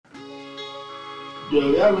Yo,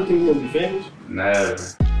 y'all ever think you're gonna be famous? Never.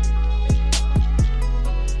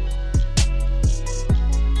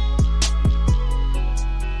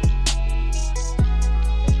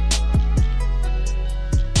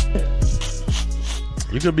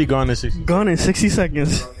 You could be gone in 60. Gone in 60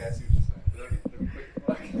 seconds.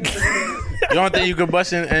 You don't think you could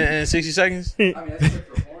bust in 60 seconds?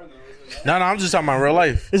 No, I'm just talking about real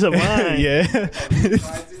life. It's a line. Yeah.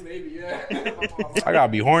 I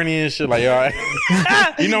gotta be horny and shit. Like, yo,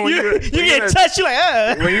 you know when you get touched, you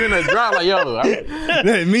like, when you in a drop, like, yo,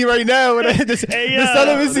 Me right now with the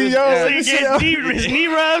celibacy, yo. He gets his knee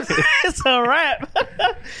rubs. It's a wrap.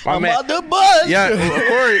 my I'm man, about to buzz. yeah,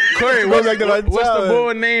 Corey, Go back to my what's the childhood.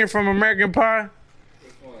 boy name from American Pie?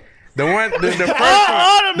 The one, the first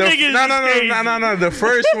all one. them niggas No, the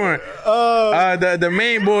first one. The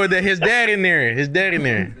main boy that his dad in there.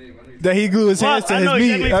 That he glued his hands to I his know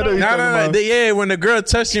knee. exactly I know what you're talking about. Yeah, when the girl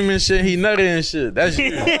touched him and shit, he nutted and shit. That's He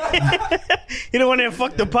the one that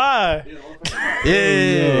fucked the pie.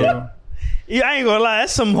 yeah. Yeah, I ain't gonna lie,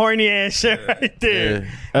 that's some horny ass shit right there.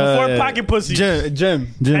 Before pocket pussy, Jim.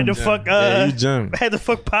 had to fuck. Yeah, you Jim. Had to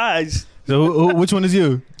fuck pies. So which one is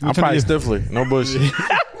you? I'm probably Stifler. No bullshit.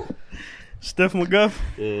 Steph McGuff.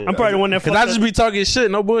 Yeah. I'm probably the one that fucked. Cause I just be talking shit.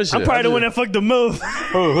 No bullshit. I'm probably the one that fucked the MILF.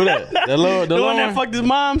 Who that? The The little one that fucked his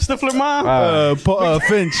mom, Stifler mom.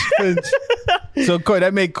 Finch. So Corey,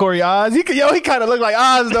 that made Corey Oz. He kind of look like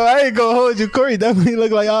Oz though. I ain't gonna hold you. Corey definitely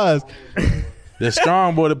look like Oz. The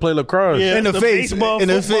strong boy that play lacrosse. Yeah, in the face, baseball, in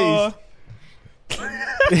the football.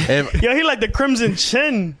 If- Yo, he like the Crimson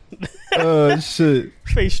Chin. Oh shit.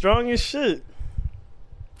 Face strong as shit.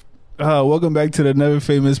 Welcome back to the Never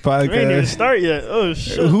Famous We ain't even podcast. start yet. Oh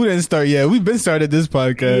shit. Who didn't start yet? We've been started this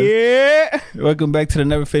podcast. Yeah. Welcome back to the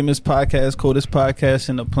Never Famous podcast, coldest podcast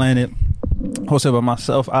in the planet. Hosted by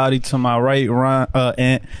myself, Adi, to my right, Ron,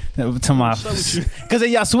 and to my. Because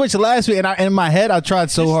y'all switched last week, and in my head, I tried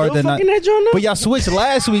so hard Still to not. fucking that joint up? But y'all switched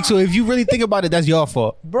last week, so if you really think about it, that's your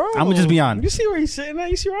fault. Bro, I'm gonna just be honest. You see where he's sitting at?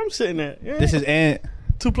 You see where I'm sitting at? Yeah. This is Ant.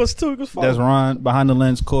 2 + 2 = 4. That's Ron. Behind the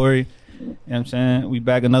lens, Corey. You know what I'm saying? We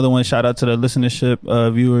back another one. Shout out to the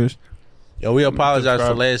listenership viewers. Yo, we apologize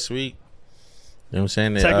for last week. You know what I'm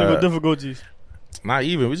saying? Technical difficulties. Not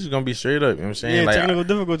even. We just gonna be straight up. You know what I'm saying? Yeah, Like, technical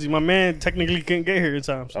difficulties. My man technically couldn't get here in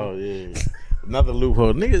time. So. oh yeah. Another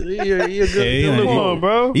loophole. Nigga, you're good. Yeah, good yeah. Come loophole. on,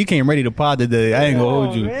 bro. You came ready to pod today. I ain't gonna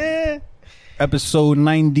hold you. Man. Episode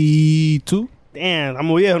 92. Damn, I'm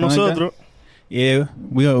yeah, nosotros. Yeah,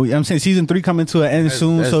 I'm saying season 3 coming to an end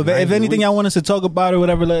soon. that's So if 90 anything y'all want us to talk about or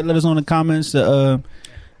whatever, let us know in the comments. The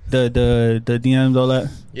DMs, all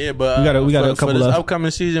that. Yeah, but We got a for couple this of-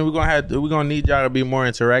 upcoming season. We're gonna need y'all to be more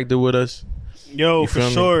interactive with us. Yo, You for feel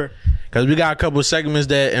me? sure. Cause we got a couple segments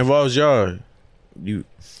that involves y'all.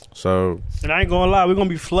 So And I ain't gonna lie, we're gonna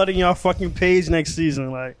be flooding y'all fucking page next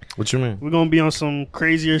season. Like, what you mean? we're gonna be on some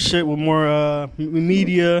crazier shit with more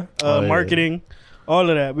media, Oh, yeah. marketing, all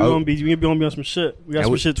of that. We're Oh. gonna be on some shit. We got And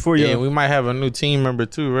some we- shit for Yeah, you. we might have a new team member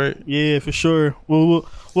too, right? Yeah, for sure. We'll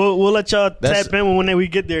let y'all That's- tap in when we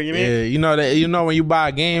get there. You mean? Yeah, you know when you buy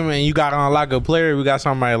a game and you gotta unlock a player, we got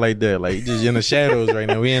somebody like that, like just in the shadows right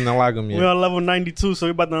now. We ain't unlock them We yet. on level 92, so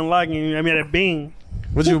we about to unlock him. I mean, at Bing.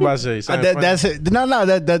 What you about to say? Something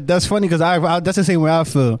funny? That's funny because that's the same way I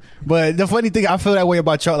feel. But the funny thing, I feel that way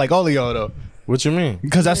about y'all, like all of y'all though. What you mean?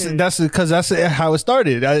 Because that's how it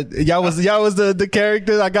started. Y'all was the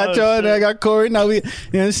characters. I got y'all, and I got Corey. Now we, you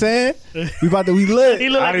know what I'm saying? We lit. He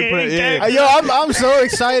look I like didn't an put it- yeah. character. Yo, I'm so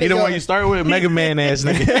excited. He the yo. one you start with, Mega Man ass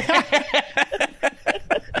nigga.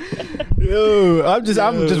 Yo, I'm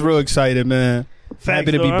just real excited, man. Facts,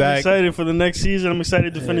 Happy to be though. I'm back. excited for the next season. I'm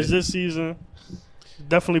excited to finish this season.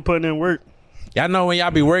 Definitely putting in work. Y'all know when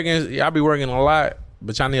y'all be working a lot,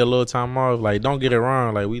 but y'all need a little time off. Like, don't get it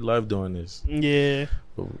wrong. Like, we love doing this. Yeah.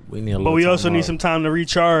 But we need a little But we time also need off. some time to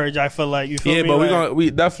recharge. I feel like, you feel Yeah, me? but Like, we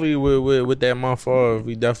definitely with that month off,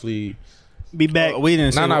 we definitely be back. We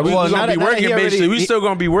didn't. we well, gonna now be that- now that working he already- basically. We still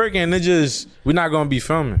gonna be working. It just we're not gonna be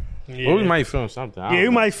filming. Yeah. Well, we might film something. Yeah,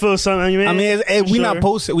 you might feel something. You mean? I mean, we Sure.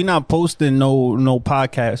 not posting no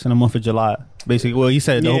podcast in the month of July. Basically, well, he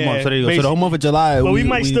said the whole Yeah, month. So there you go. So the basically. whole month of July. But we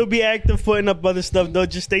might still be active putting up other stuff though.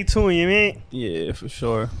 Just stay tuned. You mean? Yeah, for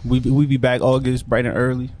sure. We be back August, bright and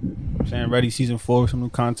early. I'm saying ready season 4 with some new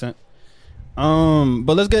content.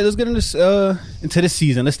 But let's get into this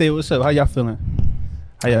season. Let's stay. What's up? How y'all feeling?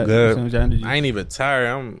 How y'all? Good. what's y'all energy? I ain't even tired.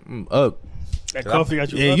 I'm up. That coffee got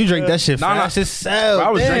you. Yeah, up, you drink that shit Nah, fast as hell. I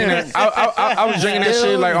was Damn. drinking that. I was drinking that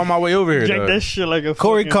shit like on my way over here. Drink though. that shit like a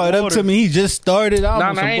Corey fucking caught up water. to me. He just started.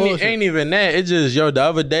 Nah, ain't even that. It just the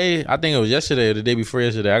other day. I think it was yesterday or the day before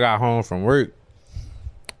yesterday. I got home from work,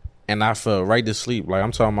 and I fell right to sleep. Like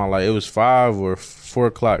I'm talking about, like it was 5 or 4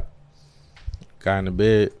 o'clock. Got in the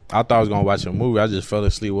bed. I thought I was gonna watch a movie. I just fell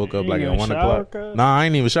asleep. Woke up like at 1 o'clock. Nah, I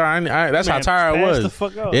ain't even shower. That's how tired I was. The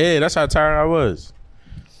fuck up. Yeah, that's how tired I was.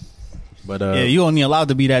 But Yeah, you only allowed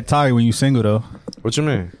to be that tired when you single though. what you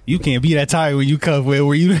mean? You can't be that tired when you cuff.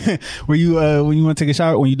 Where you when you want to take a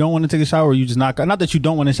shower, when you don't want to take a shower, you just knock out. Not that you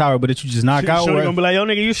don't want to shower, but that you just knock out. Shorty gonna be like, yo,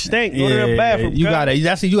 nigga, you stink. Go to the bathroom.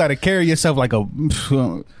 you gotta carry yourself like a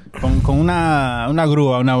con una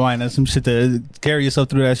grúa, una vaina, some shit to carry yourself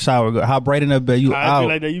through that shower. How bright in that bed, you I out. feel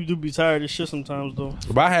like that. You do be tired of shit sometimes, though.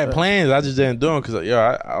 But I had plans. I just didn't do them because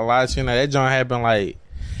I lied to you. That joint happened like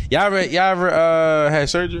y'all ever had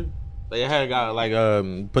surgery? Like had got like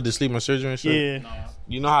put to sleep on surgery and shit. Yeah.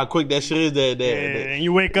 You know how quick that shit is. That And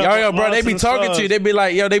you wake up. yo, bro, they be talking to you. They be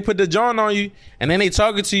like, yo, they put the joint on you, and then they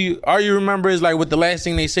talking to you. All you remember is like what the last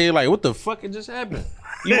thing they say, like, what the fuck it just happened.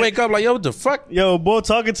 You wake up like, yo, what the fuck? Yo, boy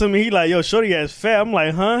talking to me, he like, yo, shorty ass fat. I'm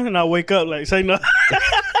like, huh? And I wake up like, say no.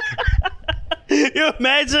 You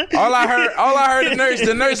imagine? All I heard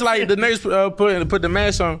the nurse put the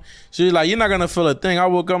mask on. She was like, you're not gonna feel a thing. I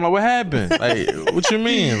woke up, I'm like, what happened? Like, what you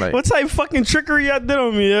mean? Like, What type of fucking trickery y'all did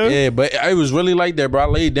on me, yo? yeah, but it was really like that, bro. I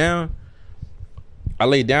laid down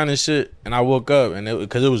and shit, and I woke up, and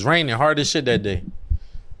because it was raining hard as shit that day.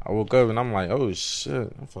 I woke up and I'm like, oh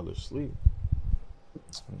shit, I fell asleep.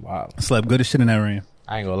 Wow, Slept good as shit in that rain.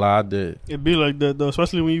 I ain't gonna lie, I did. It be like that, though,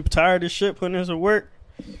 especially when you tired of shit, putting in some work.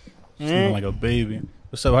 Feeling like a baby.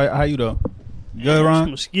 What's up? How you though? You good, This Ron?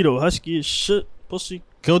 mosquito husky as shit, pussy.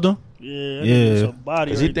 Killed him? Yeah. Yeah. A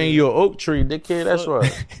body. Cause he right think you an oak tree, dickhead. That's Fuck.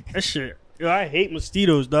 why. That shit. Yo, I hate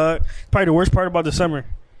mosquitoes, dog. Probably the worst part about the summer.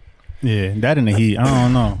 Yeah, that in the heat. I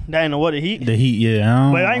don't know. That ain't know what the heat. The heat, yeah.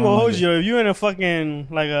 But I ain't gonna hold like you. If you in a fucking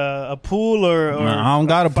like a pool or Nah, I don't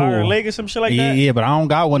got a fire pool. lake or some shit like yeah, that. yeah, but I don't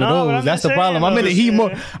got one No, of but those. I'm That's just the problem. saying, I'm in the though, heat more.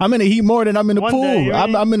 shit. I'm in the heat more than I'm in the One pool. day, you I'm,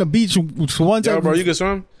 ain't- I'm in the beach one Yo, time. bro, you can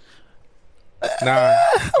swim? Nah,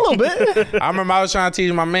 a little bit. I remember I was trying to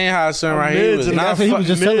teach my man how to swim. Right, he mid was to not. That's what he was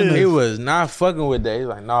just telling mid. us. He was not fucking with that. He's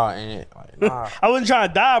like, nah, ain't like, nah. I wasn't trying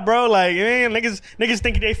to die, bro. Like, man, niggas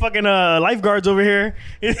think they fucking lifeguards over here.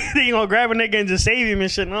 They gonna grab a nigga and just save him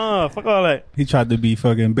and shit. No, fuck all that. He tried to be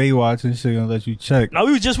fucking Baywatch and shit and let you check. No,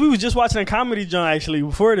 we was just watching a comedy joint actually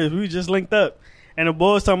before this. We was just linked up. And the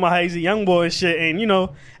boy was talking about how he's a young boy and shit. And, you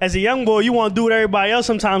know, as a young boy, you want to do what everybody else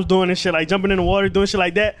sometimes doing and shit, like jumping in the water, doing shit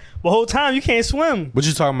like that. But the whole time, you can't swim. What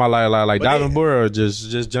you talking about, like But diving board or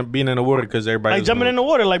just being in the water because everybody Like else jumping know? in the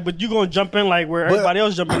water, like, but you going to jump in like where everybody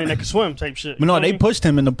else jumping in that can swim type shit. But no, You know they what pushed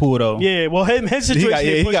him in the pool though. I mean? Yeah, well, his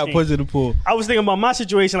situation, He got me. pushed in the pool. I was thinking about my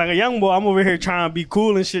situation, like a young boy. I'm over here trying to be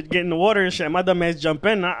cool and shit, get in the water and shit. My dumb ass jump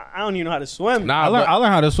in. I don't even know how to swim. Nah, I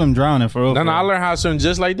learned how to swim drowning for real. No, for I real. learned how to swim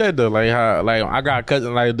just like that though. Like how, like I got a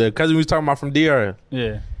cousin, like the cousin we was talking about from DR.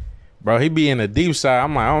 Yeah. Bro, he be in the deep side.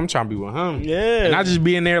 I'm like, oh, I'm trying to be with him. Yeah. And I just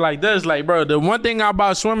be in there like this. Like, bro, the one thing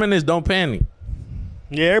about swimming is don't panic.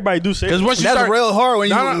 Yeah, everybody do say Because once you That's start, real hard when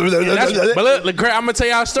you. but look, Craig, I'm gonna tell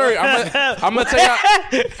y'all a story. I'm gonna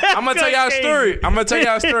tell y'all a story. I'm gonna tell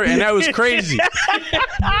y'all a story, and that was crazy.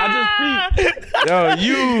 I just peeped. Yo,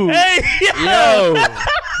 you, Hey, yo,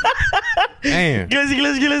 damn.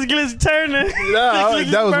 glizzy, turning. Nah,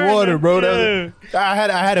 that was water, bro. That was, I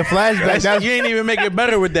had a flashback. That, You ain't even make it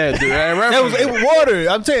better with that, dude. it was water.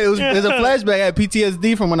 I'm telling you, it was a flashback. I had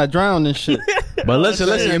PTSD from when I drowned and shit. But listen.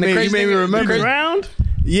 You and the made crazy me thing- remember. Round?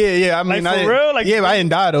 Yeah. I mean, Like, for I, real? Like, yeah, but I didn't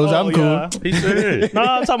die though. So I'm cool. yeah. He said, No,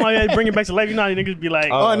 I'm talking about bring it back to life. You know how niggas be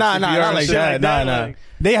like, Oh, nah, CPR not and like shit that. like that, Nah. like-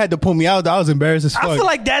 They had to pull me out. I was embarrassed as fuck. I feel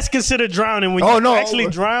like that's considered drowning when Oh, you no. actually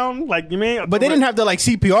drown. Like, you mean? But they didn't have to like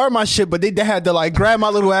CPR my shit, but they had to like grab my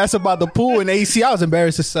little ass up out the pool and AC. I was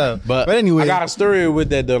embarrassed as hell. But anyway, I got a story with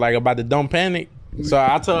that though, like about the don't panic. So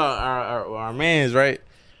I told our mans, right?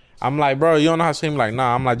 I'm like, bro, you don't know how to swim? Like,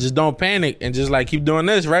 nah. I'm like, just don't panic and just like keep doing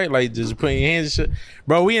this, right? Like, just putting your hands and shit.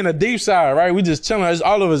 Bro, we in the deep side, right? We just chilling. It's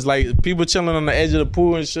all of us, like people chilling on the edge of the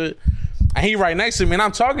pool and shit. And he right next to me, and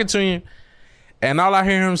I'm talking to him, and all I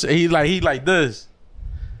hear him say, he like this.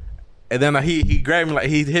 And then he grabbed me, like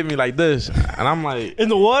he hit me like this, and I'm like, In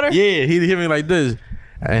the water? yeah, he hit me like this,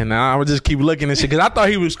 and I would just keep looking and shit because I thought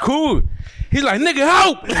he was cool. He's like, nigga,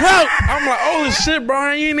 help! I'm like, oh shit,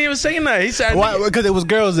 bro, you ain't even saying that. He said, why? Because it was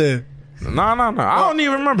girls there. no, I don't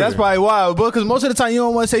even remember. That's probably why. Because most of the time you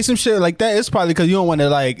don't want to say some shit like that. It's probably because you don't want to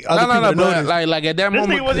like other people to but notice. like at that This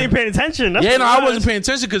moment, nigga wasn't even paying attention. That's yeah, what no, it I was. wasn't paying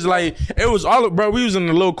attention because like it was all, bro. We was in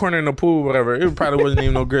the little corner in the pool, whatever. It probably wasn't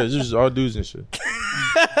even no girls. It was just all dudes and shit.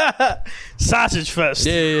 Sausage fest.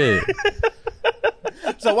 Yeah.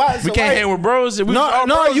 So why? We can't hang with bros. We all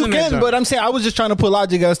No, bros you in that can. joint. But I'm saying I was just trying to put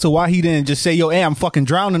logic as to why he didn't just say, "Yo, hey, I'm fucking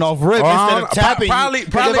drowning off rip," instead of tapping. probably- you.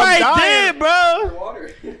 'Cause probably- if I'm Right dying- there, bro.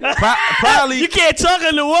 Water. Probably. You can't talk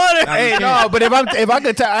in the water. Hey, no, but if I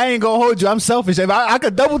could tap, I ain't gonna hold you. I'm selfish. If I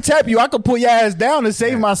could double tap you, I could put your ass down and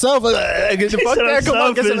save myself. Get the fuck Said I'm there, come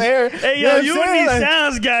on, get some selfish. air. Hey, know yo, what you I'm and saying? these Like,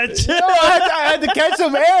 sounds got you. no, I had to catch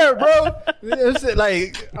some air, bro. It's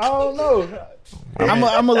like I don't know.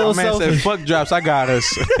 I'm a little My man said, selfish. "Fuck drops, I got us."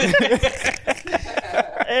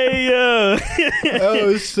 Hey, yo.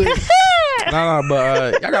 Oh shit. No,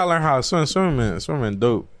 but y'all gotta learn how to swim. Swimming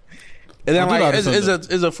dope. And then I do know how like to swim,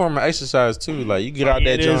 it's a form of exercise too. Like you get out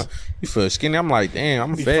Yeah, that it jump, is. you feel skinny. I'm like, damn,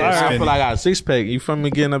 I'm Be fat. fire. I feel like I got a 6-pack. You feel me?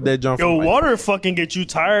 Getting up that jump. Yo, from, like, water fucking get you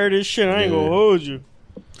tired as shit. I ain't gonna Yeah. hold you.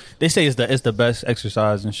 They say it's the best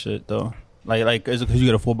exercise and shit though. Like is it because you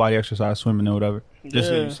get a full body exercise swimming or whatever. Just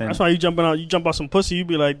so Yeah. you're saying That's that. why you jump out some pussy. You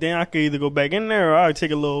be like, damn, I could either go back in there or I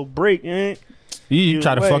take a little break. You You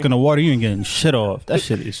try to way. fuck in the water, you ain't getting shit off. That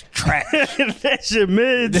shit is trash. that shit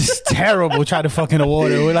mid. It's terrible. Try to fuck in the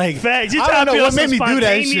water. We're like, Facts. You I try don't to know feel what some made me do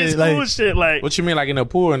that spontaneous shit. cool Like shit like what you mean, like in the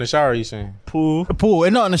pool or in the shower? You saying? pool. pool.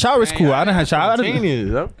 No, in the shower is cool. I done had shower. I done,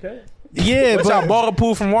 Spontaneous, okay. yeah, What y'all but bought a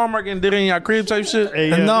pool from Walmart and did it in your crib type shit? Hey,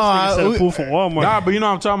 yeah, No, this nigga said we- a pool from Walmart. Nah, but you know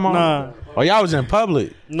what I'm talking about. Nah. Oh, y'all was in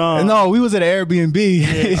public. No, no, we was at an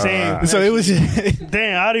Airbnb. same. So it was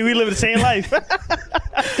Damn, how do we live the same life?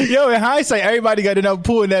 yo. In hindsight, everybody got enough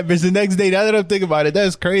pool in that bitch. The next day, now that I'm thinking about it,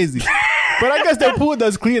 that's crazy. But I guess that pool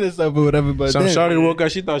does clean and stuff or whatever. But Some damn. shorty woke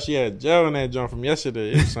up. She thought she had gel in that joint from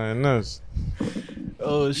yesterday. It was saying this.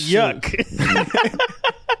 Oh shit. Yuck.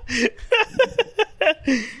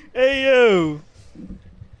 Hey yo,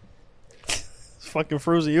 it's fucking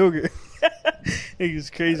frozen yogurt.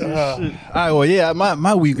 Niggas crazy as shit. All right, well, yeah,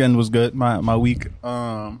 my weekend was good. My week.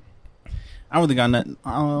 I don't think I nothing.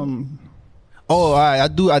 Oh, all right,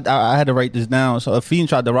 I had to write this down. So a fiend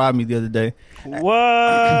tried to rob me the other day.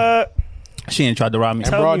 What? She ain't tried to rob me.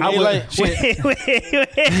 And broad me. I daylight. was, shit,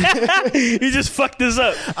 wait. You just fucked this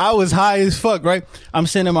up. I was high as fuck, right? I'm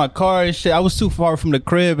sitting in my car and shit. I was too far from the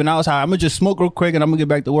crib and I was high. I'm gonna just smoke real quick and I'm gonna get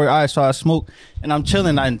back to work. All right, so I smoked and I'm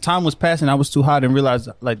chilling and time was passing. I was too hot and realized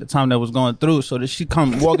like the time that was going through. So that she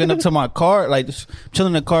come walking up to my car, like just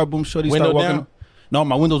chilling in the car, boom, shorty Window start walking. down? No,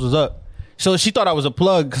 my windows was up. So she thought I was a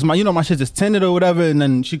plug because my shit is tinted or whatever, and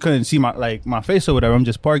then she couldn't see my face or whatever. I'm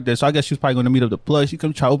just parked there, so I guess she was probably gonna meet up the plug. She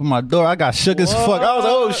come try to open my door. I got shook as fuck. I was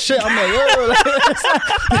like, oh shit. I'm like,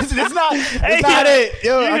 yo, it's not it.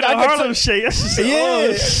 Yo, You I the could Harlem tell- shake. That's just, Yeah.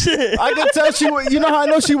 oh shit. I could tell she was, you know how I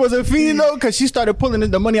know she was a fiend though? Because she started pulling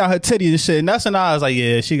the money out her titty and shit. And that's when I was like,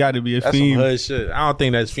 yeah, she got to be a That's some fiend. hood shit. I don't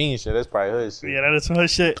think that's fiend shit. That's probably hood shit. Yeah, that is some her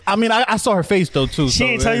shit. I mean, I saw her face though too. She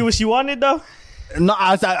ain't tell you what she wanted though. No,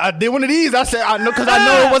 I did one of these. I said, I know, because I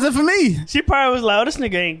know it wasn't for me. She probably was like, "Oh, this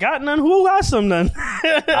nigga ain't got none. Who got some none?"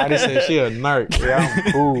 I just said she a nerd. Yeah,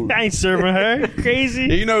 I'm cool. I ain't serving her. Crazy.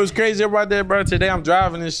 You know what's crazy about that, bro? Today I'm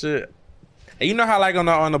driving this shit. And you know how like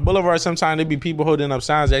on the boulevard sometimes there be people holding up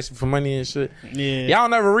signs asking for money and shit. Yeah. Y'all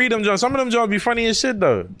never read them joints. Some of them joints be funny as shit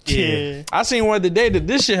though. Yeah. I seen one today that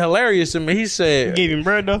this shit hilarious to me. He said, Gave him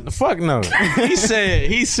bread though. "Fuck no." He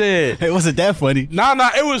said. It wasn't that funny. No,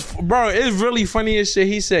 it was, bro, it's really funny as shit.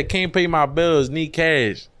 He said, "Can't pay my bills, need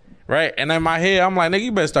cash." Right? And in my head, I'm like, nigga,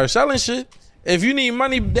 you better start selling shit. If you need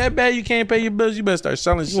money that bad, you can't pay your bills, you better start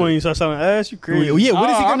selling shit. You want to start selling ass? You crazy? Yeah, what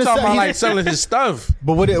is he I'm gonna talking sell? about He- like selling his stuff.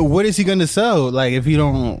 But what is he gonna sell? Like if he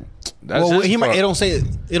don't, That's well, his he might. fault. It don't say. It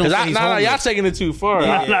don't say. he's Nah, homeless. y'all taking it too far.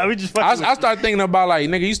 Nah, we just fucking. I start thinking about like,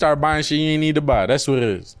 nigga, you start buying shit you ain't need to buy. That's what it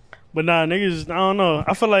is. But nah, niggas, I don't know.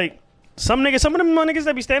 I feel like some of them niggas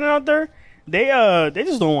that be standing out there, they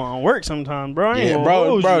just don't want to work sometimes, bro. I ain't Yeah, gonna bro,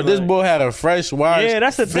 hold you, this like, boy had a fresh wash. Yeah,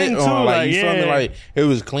 that's the fit thing, too, on. Like, like, you feel me? yeah. Like it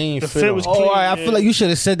was clean. The fit fit on. was Oh, clean. I feel like you should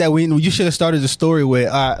have said that when you should have started the story with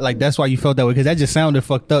like that's why you felt that way because that just sounded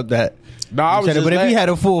fucked up. That No, I was said it, just but if he like- had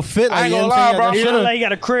a full fit, I like ain't you know gonna what I'm lie, saying, bro. that he should've- look like he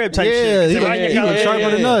got a crib type Yeah, shit. he Like, look- you he got look a- sharper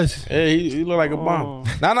than us. Yeah, he look like a bum. Oh.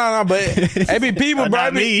 No, but it be people, bro. Not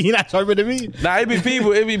It be- me. He not sharper than me. Nah, it be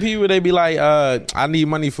people. They be like, I need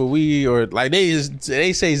money for weed, or like they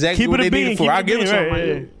say exactly Keep what it they a need bean, it for. keep it I a give it bean, to them.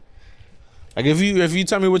 right, Like, like if you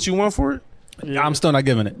tell me what you want for it, Yeah. I'm still not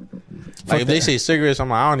giving it. like if they say cigarettes, I'm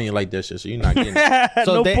like, I don't even like that shit, so you're not getting it.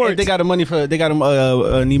 So no if ports. they got money for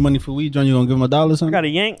need money for weed, John, you gonna give him $1 or I something? got a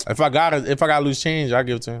yank. If I got loose change, I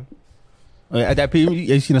give it to him. At that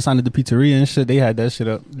you seen us sign at the pizzeria and shit. They had that shit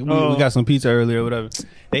up. We got some pizza earlier or whatever.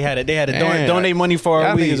 They had to donate money for our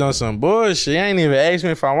Y'all weed. niggas on some bullshit. Y'all ain't even asked me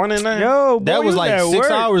if I wanted nothing. Yo, boy, That was you like at 6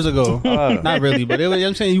 work. hours ago. Not really, but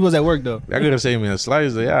I'm saying you was at work though. Y'all could have saved me a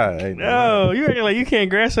slice. Yeah, Yo, you acting like you can't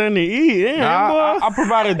grab something to eat. Damn, boy. I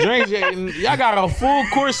provided drinks. Y'all got a full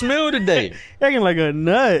course meal today. You acting like a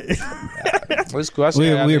nut. It's cool. I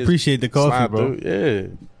said, We appreciate the coffee, slide bro. through. Yeah,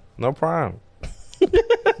 no problem.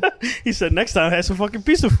 He said next time have some fucking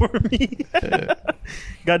pizza for me.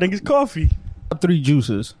 Got niggas coffee. Top 3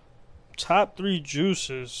 juices. Top 3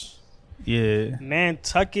 juices. Yeah.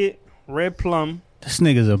 Nantucket Red Plum. This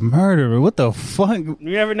nigga's a murderer. What the fuck?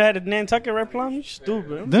 You ever had a Nantucket Red Plum? You stupid.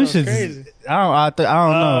 Them That's shit's crazy. I don't know.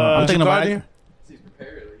 I'm What thinking you about call it.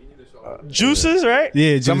 it? Juices, right?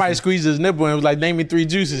 Yeah, juices. Somebody squeezed his nipple and was like, "Name me 3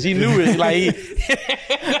 juices." He knew it. Like,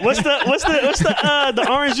 What's the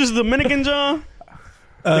orange juice, the Dominican John?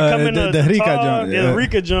 Come in the Rica tar- John. Yeah, the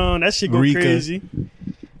Rica John. That shit go Rica. crazy.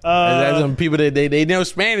 there's some people that they know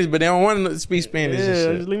Spanish, but they don't want to speak Spanish. Yeah, and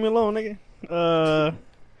just shit. leave me alone, nigga.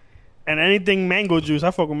 And anything mango juice.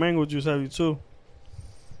 I fuck with mango juice heavy too.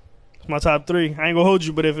 It's my top 3. I ain't gonna hold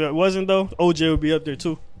you, but if it wasn't though, OJ would be up there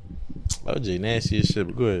too. OJ nasty as shit.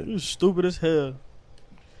 But go ahead. You stupid as hell.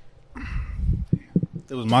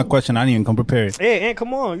 It was my question. I didn't even come prepared. Hey, Ant,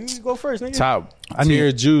 come on, you go first, nigga. Top I need-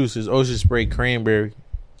 tier juice is Ocean Spray Cranberry.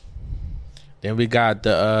 Then we got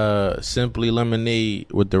the Simply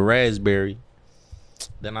Lemonade with the raspberry.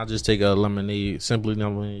 Then I'll just take a lemonade, Simply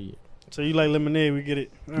Lemonade. So you like lemonade? We get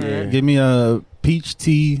it. All Yeah. right. Give me a peach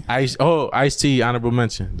tea, Iced tea, honorable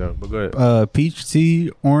mention though. But go ahead. peach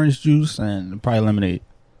tea, orange juice, and probably lemonade.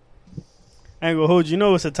 I ain't gonna hold you. You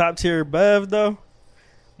know what's a top tier bev though?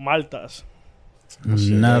 Maltas.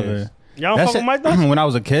 shit Never. is. Y'all don't That fuck shit, with Maltas? when I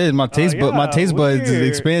was a kid, my taste yeah, buds weird.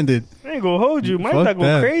 expanded. I ain't gonna hold you. Fuck Malta go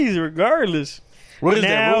that. crazy regardless. What is that?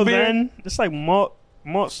 Now Root beer? then, it's like malt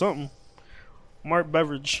something. Malt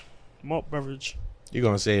beverage. You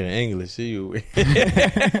gonna say it in English? See you.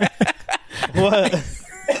 What?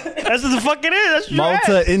 That's what the fuck it is. That's what you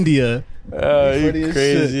Malta, asked. India. Oh, you Funny as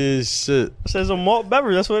crazy as shit. It says a malt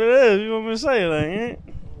beverage. That's what it is. You want me to say? Like,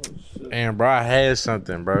 And bro, I had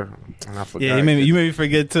something, bro, and I forgot. Yeah, you made me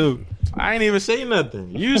forget too. I ain't even say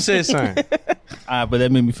nothing. You said something, But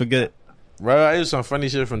that made me forget. bro. It was some funny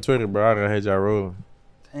shit from Twitter, bro. I done had y'all rolling.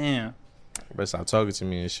 Damn. But stop talking to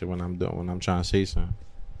me and shit when I'm trying to say something.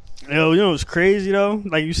 yo, you know what's crazy though?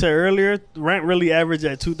 Like you said earlier, rent really averaged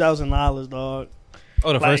at $2,000, dog.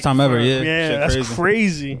 Oh, the Like, first time ever, for- yeah. Yeah, Shit that's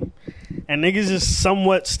crazy. And niggas is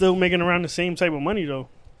somewhat still making around the same type of money though.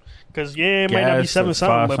 Cause yeah, it might not be Gas, 7 like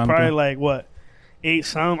something, 5 but something. probably like what? 8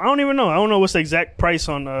 something. I don't even know. I don't know what's the exact price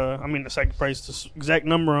on the exact price, the exact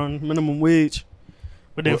number on minimum wage.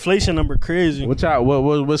 But the What- inflation number crazy.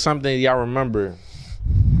 What's something y'all remember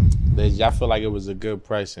that y'all feel like it was a good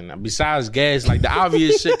price? And besides gas, like the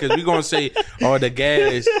obvious shit, because we gonna say, oh, the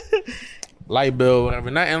gas, light bill, whatever,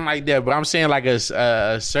 nothing like that. But I'm saying like a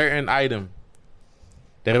certain item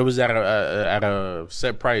that it was at a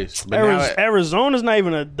set price. But now, Arizona's not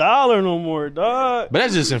even $1 no more, dog. but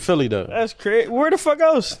that's just in Philly though. That's crazy. Where the fuck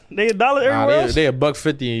else? They $1 everywhere else? They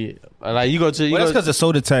 $1.50. Like you go to Well, that's because of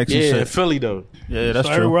soda tax and yeah, shit. Philly though. Yeah, that's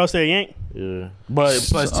So true. everywhere else they yank. Yeah, but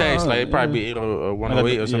plus tax, like it probably be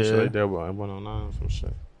 108 or some shit Yeah. like that, 109 or some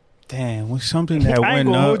shit. Damn, what's something that I ain't went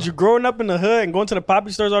gonna up? hold you. Growing up in the hood and going to the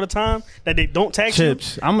poppy stores all the time that they don't tax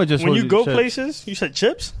Chips. I'm gonna just you. When hold you go chips. places, you said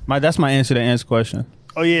chips? That's my answer to Ant's question.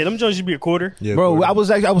 Oh yeah, them joints should be a quarter. Yeah, Bro, I was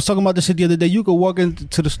talking about this shit the other day. You could walk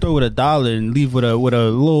into the store with $1 and leave with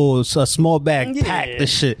a small bag Yeah. packed the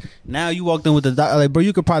shit. Now you walked in with $1, like bro,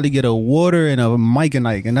 you could probably get a water and a Mike and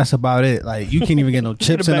Ike, and that's about it. Like you can't even get no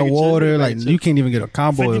chips in bag the of chips, water. get a bag Like of you chips. can't even get a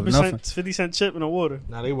combo of nothing. 50-cent chip in the water.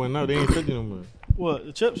 Nah, they went up. They ain't 50 no more. What,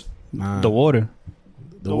 the chips? Nah, The water,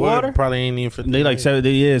 the water? water probably ain't even 50. they like 70.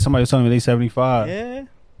 Yeah, somebody was telling me they 75. Yeah.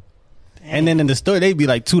 And then in the store they be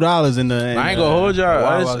like $2 in the. I ain't gonna hold y'all.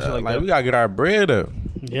 Wawa, That's, shit like like that. we gotta get our bread up.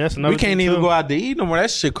 Yes, We can't even go out to eat no more.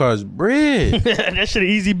 That shit costs bread. That shit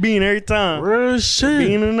easy bean every time. Real shit.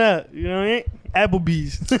 Bean and nut. You know what I mean?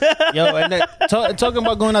 Applebee's. Yo, and then, talking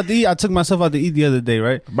about going out to eat, I took myself out to eat the other day,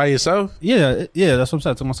 right? By yourself? Yeah, that's what I'm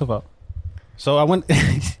saying. I took myself out. So I went.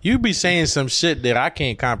 You be saying some shit that I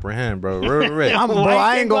can't comprehend, bro. Real, real.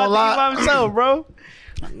 I ain't gonna lie. By himself, bro.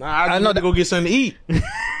 Nah, I know to go get something to eat. You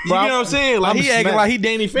Bro, know what I'm saying? Like I'm he acting smack- like he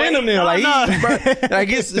Danny Phantom there. Like no. he, bro, like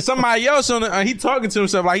it's somebody else on. He talking to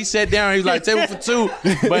himself. Like he sat down. He's like table for 2,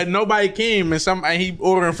 but nobody came, and he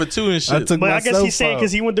ordering for 2 and shit. But I guess he's saying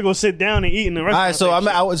because he went to go sit down and eat in the All restaurant. right,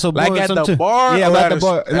 so I was so like boring, at the something- bar. Yeah, or at the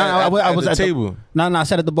bar. No, I was at at the table. No, I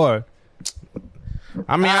sat at the bar.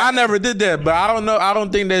 I mean, I never did that, but I don't know. I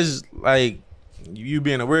don't think that's like you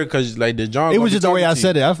being aware because like the John. It was just the way I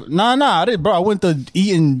said it. Nah, I didn't, bro. I went to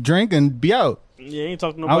eat and drink and be out. Yeah, ain't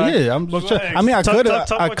talking to Oh nobody. yeah, I'm. Go Sure. ahead. I mean, I Talk could have,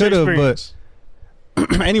 about I your could have, but experience.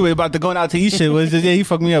 anyway, about the going out to eat shit was just, yeah, he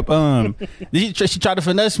fucked me up. She tried to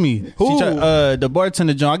finesse me. Who? She tried, the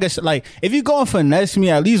bartender John. I guess like if you go and finesse me,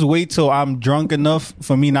 at least wait till I'm drunk enough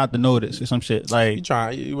for me not to notice or some shit. You Like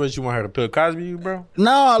trying? What you want her to Bill Cosby, you bro?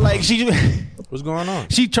 no, like she What's going on?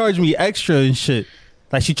 she charged me extra and shit.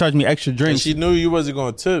 Like she charged me extra And drinks. she knew you wasn't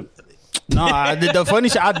gonna tip. No, I did the funny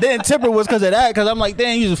shit. I didn't tip her was because of that. Because I'm like,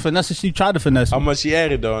 damn, you just finesse. She tried to finesse How me. much she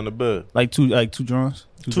added though on the bill? Like two drums.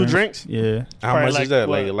 Two drinks? Yeah, How Probably much like is that?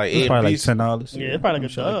 what? Like it's eight probably like piece? $10. Yeah, it's probably like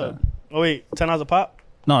a Shit like dub. that. Oh wait, $10 a pop.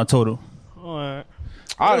 No, total. All right.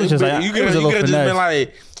 It was just like- you it was a could little have just finesse. been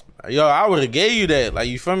like, yo, I would have gave you that. Like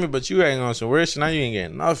you feel me? But you ain't on some weird shit. Now you ain't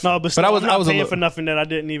getting nothing. No, but still, I was- I'm not I was a paying little- for nothing that I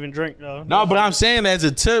didn't even drink though. No, but I'm saying as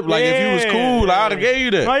a tip, like if you was cool, like, I'd have gave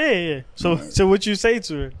you that. Oh yeah. So what you say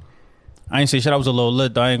to her? I ain't say shit. I was a little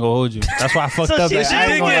lit though. I ain't gonna hold you. That's why I fucked So up. she Like, I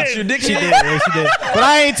did ain't gonna- get- You did She get did. Yeah, she did. But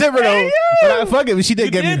I ain't tip her though. But I fuck it. But she did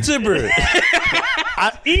You get me. did tip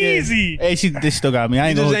her. Easy. Hey, she still got me. I You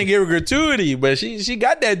ain't just gonna. ain't give her gratuity, but she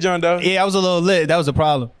got that John though. Yeah, I was a little lit. That was the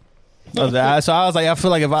problem. So I was like, I feel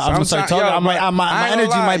like if I'm gonna start talking, I'm like, my energy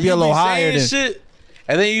might be a little higher than. Shit,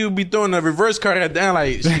 and then you be throwing the reverse card at the end,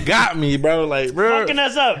 like she got me, bro. Like, bro, Fucking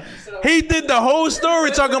us up. he did the whole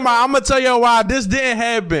story talking about. I'm gonna tell you why this didn't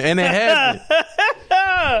happen, and it happened.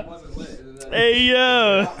 Hey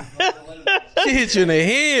yo. She hit you in the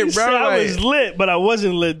head, You bro. said I Like, was lit, but I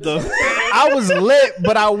wasn't lit though. I was lit,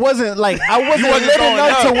 but I wasn't like I wasn't wasn't lit going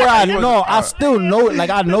enough to up. where I You wasn't- know. I still know, like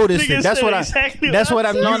I noticed Nigga it. That's said what I. exactly That's what what I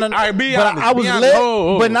I'm. No, said. no. All right, be But honest, I was be honest. lit,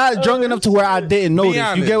 Hold. but not drunk enough to where I didn't be notice. You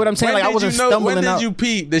honest. get what I'm saying? When Like I did wasn't you know, stumbling When out. did you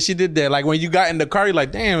peep that she did that? Like when you got in the car, you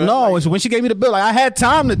like, damn. No, like, it's when she gave me the bill. Like I had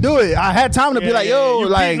time to do it. I had time to be like, yo, you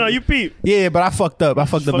like, peep. No, you peep. yeah, but I fucked up. I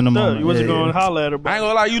fucked up in the moment. You wasn't Yeah, going yeah. to holler at her. I But ain't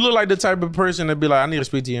gonna lie, you look like the type of person that be like, I need to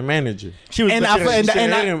speak to your manager. she was. And but I she feel- was-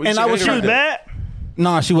 and I was she was bad.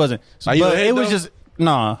 No, she wasn't. Are you a But head it was though? just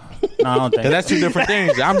no. I don't think That's two different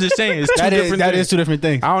things. I'm just saying, it's two that is different that things. is two different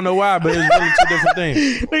things. I don't know why, but it's really two different things.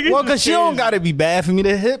 Niggas Well, just because she don't crazy. gotta be bad for me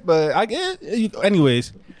to hit, but I get.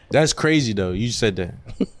 Anyways, That's crazy though. You said that.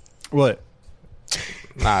 what?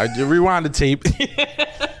 Nah, just rewind the tape.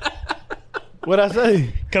 What I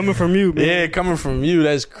say? coming from you, man. Yeah, coming from you,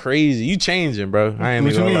 that's crazy. You changing, bro. I ain't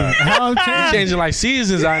What you gonna mean? lie. How I'm You changing? changing like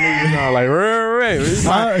seasons. I need to know. Like,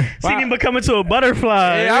 right. Seen him becoming to a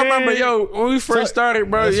butterfly. Hey, I remember, yo, when we first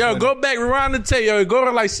started, bro. That's Yo, funny. go back, rewind the tape. Yo, go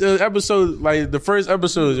to like episode, like the first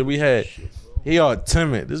episodes that we had. He all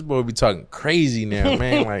timid. This boy be talking crazy now,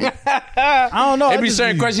 man. Like, I don't know. it I be just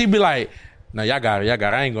certain questions. He be like, "No, y'all got it.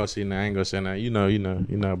 I ain't gonna say nothing. You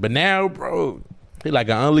know. But now, bro, he like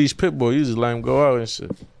an unleashed pit bull. You just let him go out and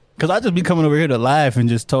shit. Cause I just be coming over here to laugh and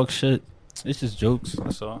just talk shit. It's just jokes.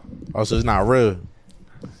 That's all. Also, it's not real.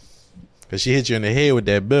 Cause she hit you in the head with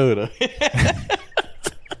that bill, though.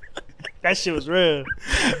 That shit was real.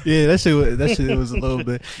 Yeah, that shit was a little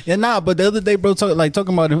bit. Yeah, nah. But the other day, bro,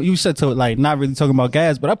 talking about you said to like not really talking about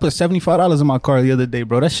gas, but I put $75 in my car the other day,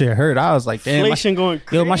 bro. That shit hurt. I was like, damn. Inflation going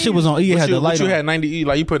crazy. Yo, my shit was on E. It had the What light you on. had 90?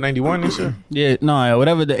 Like you put 91 and shit. Yeah, no,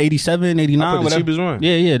 whatever the 87, 89, I put the whatever. cheapest one.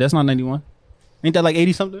 Yeah, that's not 91. Ain't that like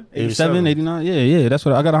 80 something? 87, 89? Yeah, that's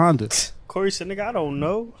what I got a Honda. Corey said, "Nigga, I don't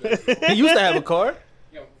know." He used to have a car.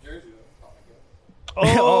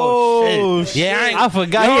 Oh, shit. Yeah, I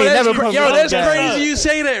forgot. Yo, He ain't that's, never put that's gas. crazy you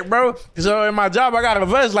say that, bro. So in my job, I got a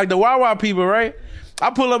vest like the Wawa people, right? I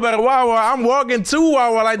pull up at a Wawa. I'm walking to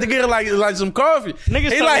Wawa like to get like some coffee.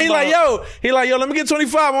 Niggas He like, yo, let me get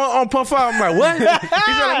 25 on pump 5. I'm like, what?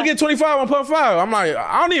 He said, let me get 25 on pump 5. I'm like,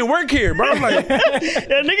 I don't even work here, bro. I'm like,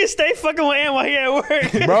 That nigga stay fucking with Ant while he at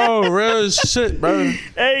work. bro, real shit, bro.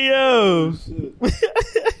 Hey yo.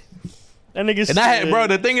 That nigga. And I had, bro,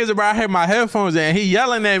 the thing is, bro, I had my headphones in and he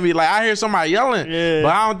yelling at me. Like, I hear somebody yelling, Yeah.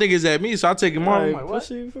 but I don't think it's at me, so I take him off. I'm Like, like, what what?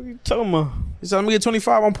 shit you talking about? He said, let me get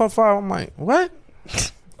 25 on pump 5. I'm like, what?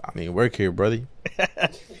 I need work here, brother. I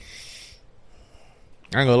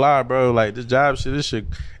ain't gonna lie, bro. Like, this job shit,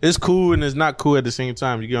 it's cool and it's not cool at the same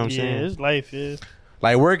time. You get what I'm Yeah, saying? it's life. Yeah.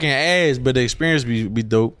 Like, working ass, but the experience be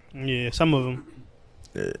dope. Yeah, some of them.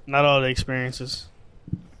 Yeah. Not all the experiences.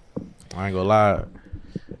 I ain't gonna lie.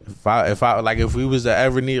 If we was to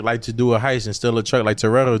ever need, like, to do a heist and steal a truck, like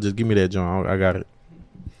Toretto, just give me that joint. I got it.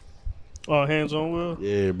 Oh, hands on wheel.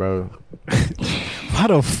 Yeah, bro. Why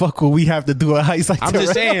the fuck would we have to do a heist like I'm that?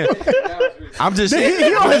 just saying. I'm just saying.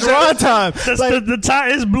 He on his wrong time. That's Like, the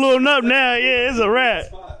time is blowing up now. Yeah, it's a wrap.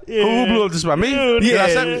 Yeah. Who blew up this spot? Me? Dude, Yeah. yeah. I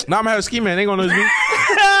said, now I'm gonna have a ski man. They ain't gonna know it's me.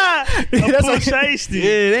 That's a shiesty. Yeah,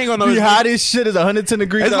 they ain't gonna know. Be hot as shit. It's 110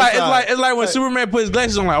 degrees. It's like when Superman put his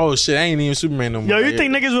glasses on. Like, oh shit, I ain't even Superman no more. Yo, you Like,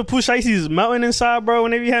 think niggas would push shiesties melting inside, bro?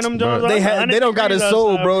 When they be having them Jones, Bro, on? They don't got a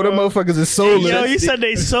soul, bro. Them motherfuckers is soulless. Yo, you said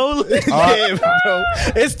they soulless. Yeah, bro.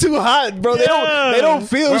 It's too hot, bro. They don't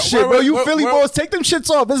feel shit, bro. You Philly boys, take them shits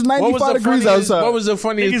off. It's 95 degrees outside. What was the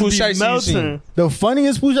funniest Niggas push be ice you seen? melting. The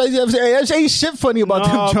funniest push you ever seen? Hey, that ain't shit funny about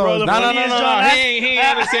them Nah, bro, Jones. the No. funniest John, He ain't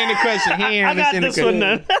understand the question. He ain't I got understand the this one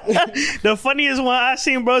question. then. The funniest one I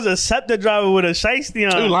seen, bro, is a scepter driver with a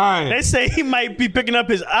shiesty on. You lying. They say he might be picking up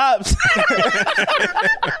his ops.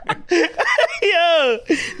 Yo,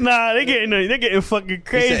 nah, they getting fucking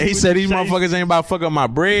crazy. He said with these the shiesty. motherfuckers ain't about to fuck up my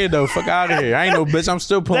bread though. Fuck out of here. I ain't no bitch. I'm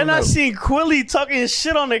still pulling Then I up. seen Quilly talking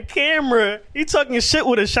shit on the camera. He talking shit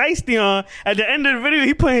with a shiesty on. At the end of the video,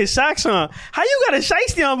 he put his socks on. How you got a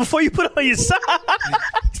shiesty on before you put on your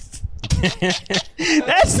socks?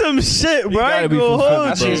 That's some shit, bro. I gotta ain't be gonna from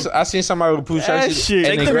hold Philly, you. I seen somebody with push That ice shit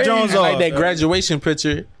and crazy. they Take them Jones like off, that bro. graduation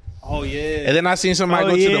picture. Oh yeah. And then I seen somebody Oh,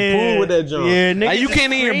 go to the yeah. pool with that joint. Yeah, like you niggas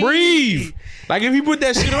can't is even crazy. breathe. Like if you put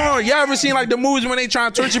that shit on, y'all ever seen like the movies when they try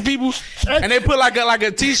to torture people and they put like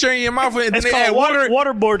a t-shirt in your mouth and then It's they add called water?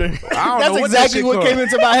 waterboarding. I don't That's know what that exactly shit what called. came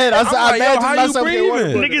into my head. I like, yo, imagine how you myself getting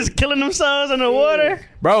breathing? water. Niggas killing themselves in the water.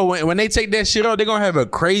 Bro, when they take that shit off, they're gonna have a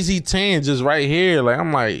crazy tan just right here. Like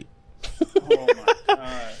I'm like,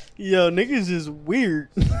 Yo, niggas is weird.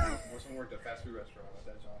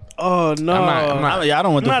 Oh no, I'm not- I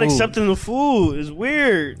don't want I'm the not food. accepting the food. It's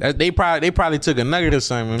weird. they probably took a nugget or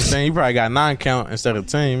something. You know what I'm saying you probably got 9 count instead of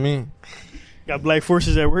 10. You mean Got black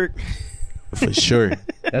forces at work. for sure.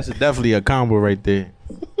 That's definitely a combo right there.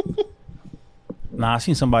 Nah, I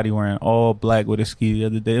seen somebody wearing all black with a ski the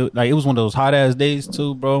other day. Like it was one of those hot ass days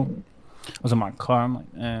too, bro. I was in my car. I'm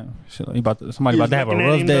like, man, shit, somebody about to have a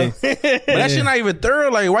rough day. But that shit not even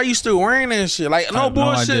thorough. Like why you still wearing that shit? Like I no have no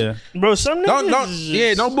bullshit. idea. Bro, some niggas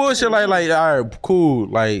Don't no bullshit. Like all right, cool.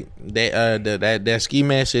 Like that ski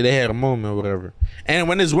mask shit. They had a moment or whatever. And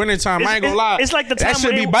when it's wintertime, I ain't gonna lie. It's like the time that should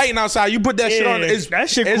when be they- biting outside. You put that shit Yeah, on. It's that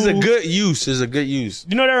shit It's a cool. good use. It's a good use.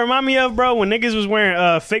 You know what that remind me of, bro? When niggas was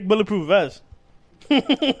wearing fake bulletproof vests. Who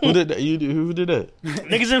did that? Who did that?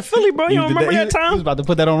 Niggas in Philly, bro. You don't remember that He was time? about to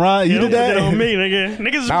put that on Ryan. You Yeah, did don't put that? on me, nigga.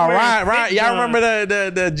 Niggas was Nah, wearing Ryan, fake y'all John. remember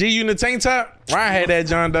the G Unit tank top? Ryan had that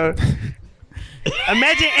John though.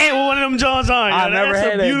 Imagine Ant with one of them Johns on. Yo. I never That's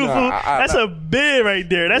had a that beautiful. John. That's a bid right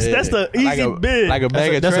there. That's the easy like a, bid. like a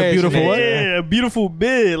bag of That's a trash. beautiful what? Yeah, a beautiful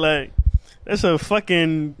bid. Like that's a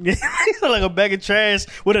fucking like a bag of trash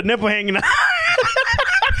with a nipple hanging out.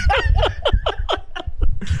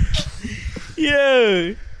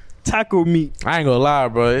 Yeah, taco meat. I ain't gonna lie,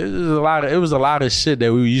 bro. It was a lot of shit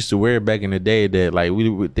that we used to wear back in the day that like we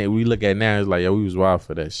look at now. It's like yo, we was wild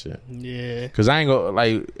for that shit. Yeah, Cause I ain't gonna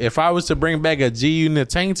like if I was to bring back a G Unit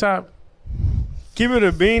tank top, keep it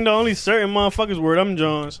a bean. The only certain motherfuckers wear them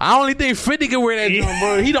Johns. I only think 50 can wear that joint,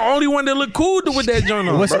 bro. He the only one that look cool with that joint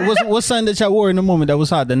on. What's bro. what's something that y'all wore in the moment that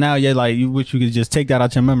was hot that now you're like you wish you could just take that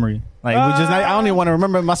out your memory? Like we just I don't even want to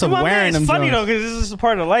remember myself My man, wearing it's them. funny Jones. though because this is a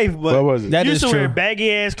part of life. But What was it? That you used is to wear true.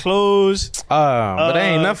 baggy ass clothes. But that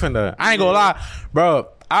ain't nothing though. I ain't gonna lie, bro.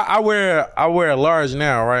 I wear a large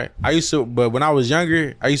now, right? I used to, but when I was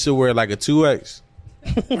younger, I used to wear like a 2X.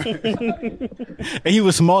 And he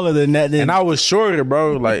was smaller than that. Then And I was shorter,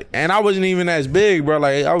 bro. Like, and I wasn't even as big, bro.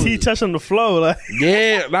 Like, I was. T touching the flow. Like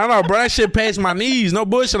Yeah, no, bro. That shit past my knees. No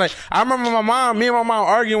bullshit. Like, I remember me and my mom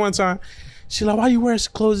arguing one time. She like, why you wearing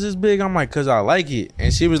clothes this big? I'm like, cause I like it.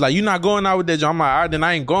 And she was like, you not going out with that joint? I'm like, all right, then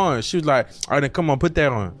I ain't going. She was like, all right, then come on, put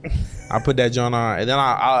that on. I put that joint on, and then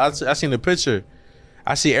I seen the picture.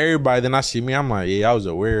 I see everybody, then I see me. I'm like, yeah, I was a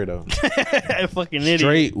weirdo. fucking idiot.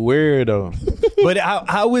 Straight weirdo. but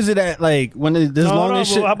how is it that like when this No, long no, as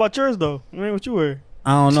but shit? how about yours though? I mean, what you wear?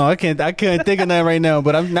 I don't know. I can't think of that right now.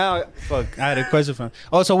 But I'm now. Fuck. I had a question for him.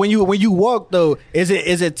 Oh, so when you walk though, is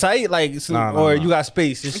it tight like No, or no. you got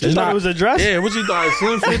space? It's You just thought it was a dress? Yeah, what you thought?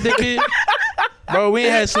 Slim fit, dickhead? Bro, we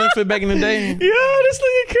ain't had slim fit back in the day. Yo, this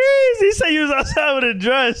nigga crazy. He said you was outside with a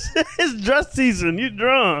dress. It's dress season. You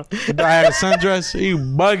drunk. He thought I had a sundress. He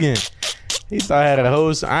bugging. He thought I had a whole.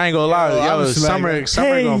 I ain't gonna lie, Yo, yo. I'm Summer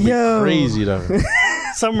Hey, gonna be yo. crazy though.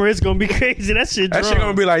 Summer is gonna be crazy. That shit That drunk. shit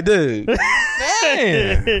gonna be like this.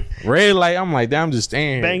 Damn. Red light. I'm like, damn, I'm just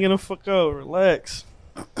staying here. Banging the fuck out. Relax.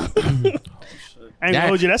 I ain't gonna That-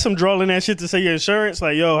 hold you. That's some drawling that shit to say your insurance.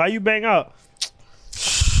 Like, yo, how you bang out?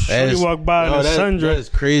 You walk by in a sundress. That's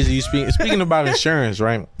crazy. You speaking about insurance,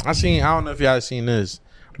 right? I don't know if y'all seen this,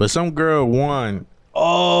 but some girl won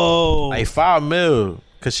Oh, like $5 million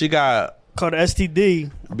because she got called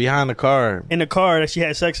STD behind the car. in the car that she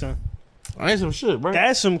had sex in. Ain't some shit, bro.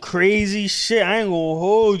 That's some crazy shit. I ain't gonna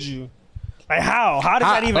hold you. Like how? How did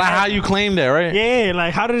that even like how happen? you claim that, right? Yeah,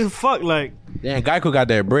 like how did it fuck? Like Damn, Geico got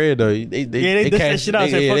that bread though. They dissed that shit out,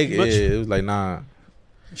 said, "Fuck you, bitch." it was like nah.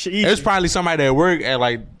 shit It was easy. probably somebody that work at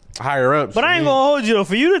like higher ups. But I ain't gonna hold you though.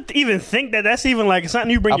 For you to even think that that's even like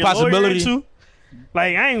something you bring A your lawyer possibility. into,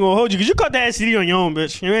 like I ain't gonna hold you because you caught that STD on your own,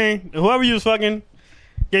 bitch. You know what I mean? Whoever you was fucking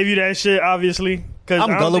gave you that shit, obviously. Cause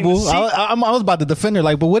I'm I don't think gullible. the seat- I was about to defend her,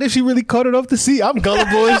 like, but what if she really caught it off the seat? I'm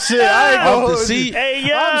gullible as shit. I ain't gonna Off the hold you. seat. Hey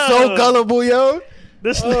yo, I'm so gullible, yo.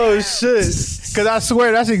 This Oh shit! Because I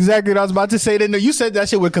swear that's exactly what I was about to say. Then you said that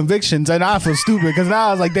shit with convictions, and I feel stupid because now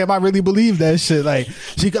I was like, damn, I really believe that shit. Like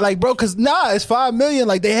she could, like, bro, because it's $5 million.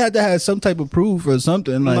 Like they had to have some type of proof or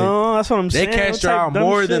something. Like no, that's what I'm They saying. cashed her What type out dumb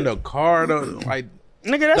more shit? than the car though. Like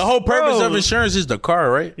Nigga, that's the whole purpose bro. of insurance is the car,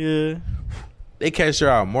 right? Yeah, They cashed her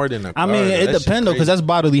out more than the car. I mean, though. it That shit depends though, because crazy. that's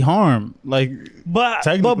bodily harm. Like, but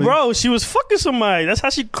Technically. bro, she was fucking somebody. That's how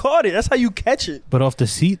she caught it. That's how you catch it. but off the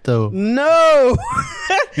seat though. You know No,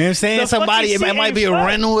 what I'm saying? The Somebody, fucking it might seat be a ain't fucked.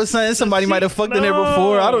 rental or something. Somebody might have fucked in there No.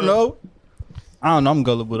 before. I don't know. I'm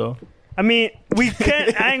gullible though. I mean, we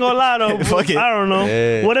can't. I ain't gonna lie though. Fuck it. I don't know.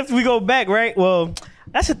 Yeah. What if we go back, right? Well,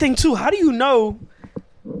 that's the thing too. How do you know?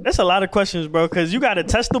 That's a lot of questions, bro. Because you got to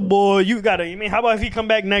test the boy. You got to. I mean, how about if he come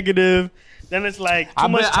back negative? Then it's like too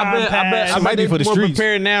much time passed. It might be they for the more streets.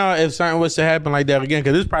 prepared now if something was to happen like that again.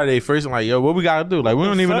 Because this is probably their first. I'm like, yo, what we gotta do? Like, we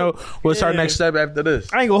don't even know fuck? what's our Yeah. next step after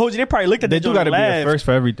this. I ain't gonna hold you. They probably looked at They that do joint got to and be the laughed. first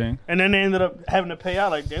for everything. And then they ended up having to pay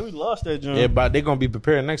out. Like, damn, we lost that joint. Yeah, but they gonna be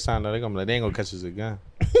prepared next time though. They gonna be like, they ain't gonna catch us again.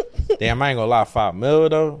 Damn, I ain't gonna lie, $5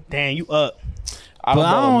 million though. Damn, you up? I But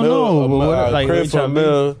I don't know, but what, like, crib for $1 HIV?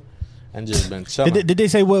 million and just been chilling. Did they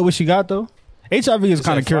say what she got though? HIV is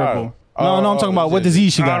kind of said curable. five. No, I'm talking about what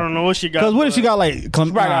disease she got. I don't know what she got. Because what if she got like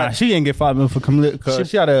she didn't get $5 million for chlamydia.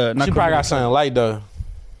 She had a She probably got something light though.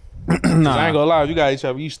 I ain't nah. gonna lie, if you got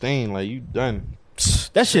HIV, you stained, like you done.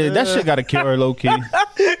 That shit got to kill her low key.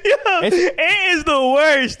 It is the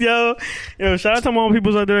worst, yo. Yo, shout out to all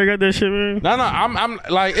peoples out there that got that shit, man. No, I'm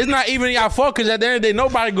like, it's not even y'all fault because at the end of the day,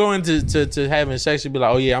 nobody going to having sex and be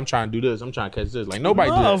like, oh yeah, I'm trying to do this, I'm trying to catch this. Like nobody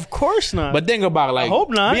do No, that. of course not. But think about it, like, I hope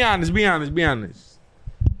not. Be honest.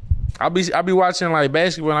 I'll be watching like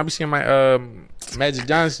basketball and I'll be seeing my Magic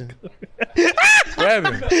Johnson. What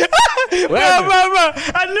happened? What happened?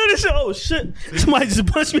 Bro, I knew this shit. Oh shit! Somebody just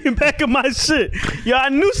punched me in the back of my shit. Yo, I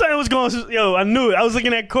knew something was going. Yo, I knew it. I was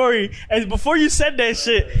looking at Corey, and before you said that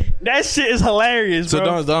shit is hilarious, So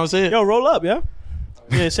bro. don't say it. Yo, roll up, yeah.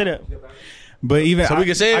 Yeah, say that. But even So we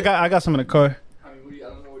can say I it? got some in the car. I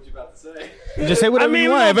don't know what you're about to say. Just say whatever I mean, you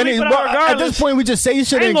we want. If gonna any, bleep it bro, out at regardless. this point, we just say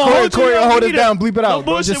shit I and ain't gonna hold you, Corey yo. will hold We it need down, to- bleep it No out,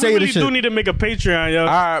 bro. bullshit, Just say we the really do shit. need to make a Patreon, yo. All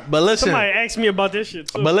right, but listen. Somebody asked me about this shit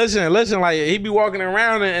too. But listen, like he be walking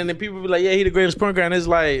around and the people be like, yeah, he the greatest point guard, and it's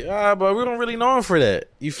like, but we don't really know him for that.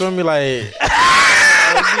 You feel me? Like,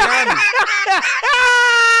 let's be honest.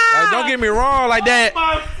 Like, don't get me wrong, like that.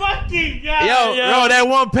 My fucking god, Yo, that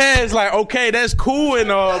one pass, like, okay, that's cool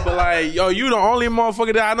and all, but like, yo, you the only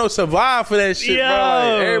motherfucker that I know survive for that shit, bro. Like,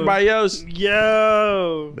 Yo. everybody else,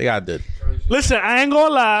 Yo, they got that. listen, I ain't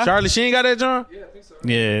gonna lie. Charlie Sheen got that, John? Yeah, I think so.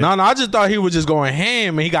 Yeah. No, I just thought he was just going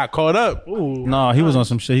ham and he got caught up. Ooh. No, he was on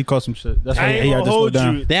some shit. He caught some shit. That's I why ain't he had gonna to slow hold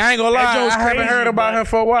down. you. They ain't gonna That lie, joke's I haven't crazy, heard about but- him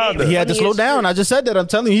for a while. though. He had to Funny slow as down. shit. I just said that. I'm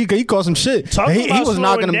telling you, he caught some shit. Talk He about was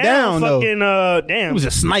knocking him slowing down though. fucking, damn. He was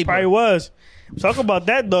a sniper. Probably was. Talk about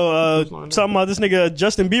that though. Talking about this nigga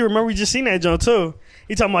Justin Bieber. Remember we just seen that John too.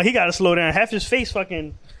 He talking about he got to slow down. Half his face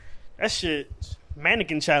fucking. That shit.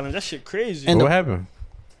 Mannequin challenge. That shit crazy. And What happened?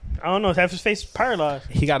 I don't know. Half his face paralyzed.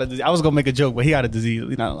 He got a disease. I was gonna make a joke, but he got a disease.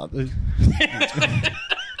 You're not allowed to.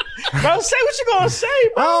 Bro, say what you gonna say, I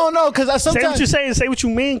bro. don't know, cause I Say what you sometimes say and say what you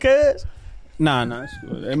mean, cuz. nah. It's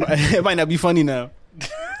good. It might not be funny now.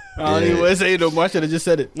 I don't even want to say it no more. I should have just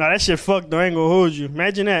said it. Nah, that shit fucked though. I ain't gonna hold you.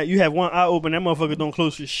 Imagine that. You have one eye open. That motherfucker don't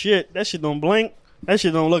close for shit. That shit don't blink. That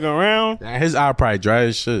shit don't look around. Damn, his eye probably dry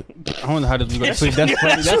as shit. I wonder how this was gonna sleep. That's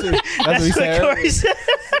funny. That's what he said. Corey said.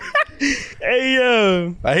 Hey,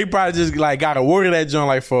 yo. Like he probably just like got to water that joint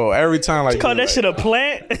like for every time. Like Call that like, shit a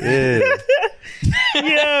plant? Yeah,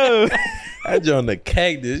 Yo. that joint the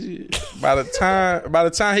cactus. By the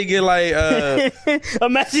time he get like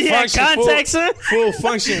Imagine he had function, contacts in. full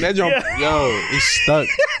function, that joint, yo, he's stuck.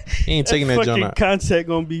 He ain't taking that joint Fucking out. contact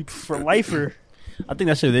gonna be for lifer. I think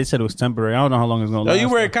that shit. They said it was temporary. I don't know how long it's gonna Yo, last. you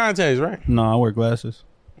wear though. contacts, right? No, I wear glasses.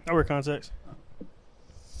 I wear contacts.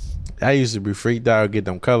 I used to be freaked out get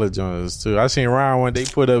them color joints too. I seen Ryan one day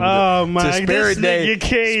put up Oh to my, Spirit this Day, nigga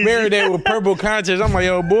crazy. Spirit Day with purple contacts. I'm like,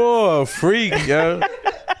 yo, boy, a freak, yo.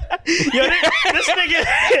 Yo,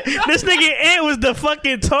 this nigga Ant was the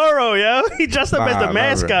fucking Toro, yo. He dressed up as Nah, the nah,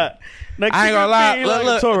 mascot. Like, I ain't gonna lie. like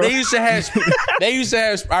Look, Torah. they used to have.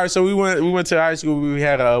 All right, so we went to high school. We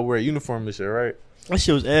had wear a uniform and shit, right? That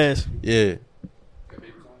shit was ass. Yeah,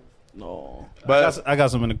 No. but I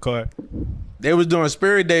got some in the car. they was doing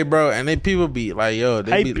Spirit Day, bro, and then people be like, yo,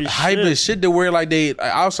 they be Hype as hype as shit. shit to wear like they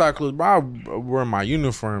outside clothes. Bro, I wear my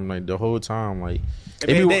uniform like the whole time, like.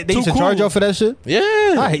 They too used to cool. charge y'all for that shit?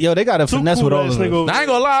 Yeah. Yo, they got a Too finesse cool with all ass of nigga. us. Now, I ain't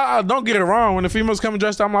gonna lie, don't get it wrong. When the females come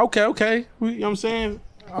dressed, I'm like, okay. You know what I'm saying?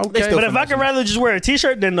 Okay. still But if I could rather just wear a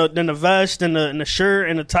t-shirt than the vest and the shirt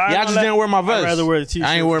and the tie, Yeah, I and just all didn't wear my I'd vest. rather wear the t-shirt.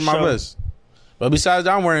 I ain't wearing my for sure. vest. But besides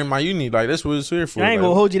that, I'm wearing my uni. Like, that's what it's here for. I ain't like.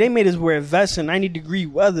 gonna hold you. They made us wear vests in 90-degree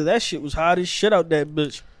weather. That shit was hot as shit out that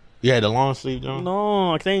bitch. You had the long sleeve, John?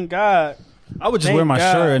 No, thank God. I would just Thank wear my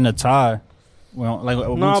God. shirt and a tie. Well, like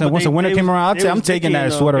No, once but the winter they came was- around, they I'm was taking that dicking,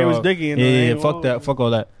 though. sweater They was off. dicking, though. Yeah, They yeah, ain't fuck gonna- that, fuck all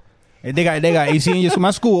that. They got AC in your school.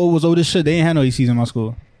 My school was old as shit. They ain't had no ACs in my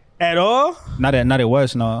school. At all? Not at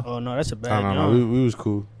West, no. Oh no, that's a bad. No. We was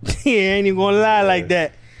cool. Yeah, ain't even gonna lie like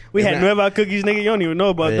that. We had Yeah. Nueva cookies, nigga. You don't even know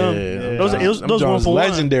about them. Those one for one.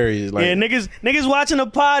 legendary. Like, Yeah, niggas watching the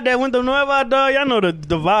pod that went to Nueva, dog. Y'all know the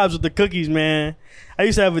vibes with the cookies, man. I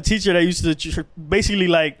used to have a teacher that used to basically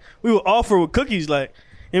like we would offer with cookies, like.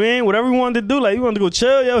 You know what I mean? Whatever we wanted to do, like, you wanted to go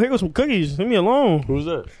chill, yo, here goes some cookies. Leave me alone. who's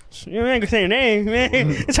that? You know, I ain't gonna say your name, man.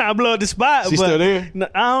 It's trying to blow up the spot. She but still there?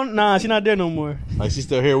 Nah, she not there no more. Like, she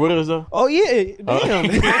still here with us, though? Oh, yeah. Damn.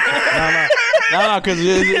 No, because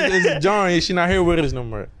it's John. She not here with us no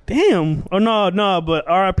more. Damn. Oh, no, but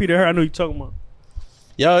RIP to her. I know you talking about.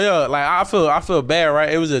 Yo, like I feel bad, right?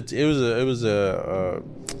 It was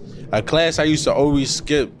a class I used to always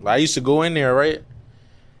skip. I used to go in there, right?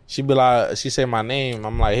 She be like, she say my name.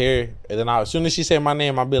 I'm like, here. And then as soon as she say my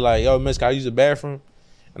name, I be like, yo, miss, can I use the bathroom?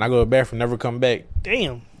 And I go to the bathroom, never come back.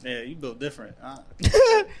 Damn. Yeah, you built different.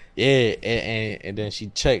 Yeah, and then she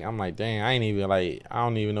checked. I'm like, dang, I ain't even like, I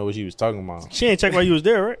don't even know what she was talking about. She ain't check while you was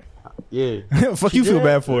there, right? Yeah. Fuck you feel did?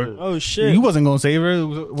 bad for. Oh, shit. You wasn't gonna save her.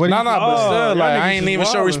 What do No, you but Oh, still, y'all like, niggas I ain't is even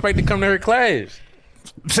show wildin'. respect to come to her class.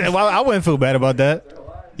 Well, I wouldn't feel bad about that.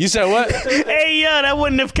 You said what? Hey, yo, that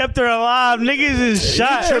wouldn't have kept her alive. Niggas is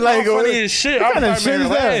shot. Shit, like, funny as shit. I'm kind of probably shit made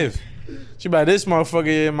her is laugh. She about this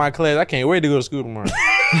motherfucker in my class. I can't wait to go to school tomorrow.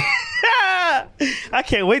 I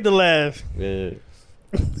can't wait to laugh. Yeah.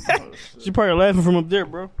 She probably laughing from up there,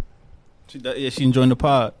 bro. She enjoying the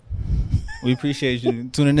pod. We appreciate you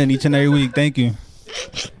tuning in each and every week. Thank you.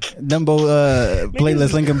 Dumbo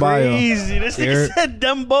playlist link in bio. Crazy. This Here. nigga said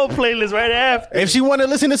Dumbo playlist right after. If she want to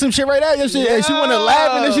listen to some shit right now, if she want to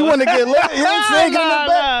laugh and if she want to get lit, you know what I'm saying? Get in the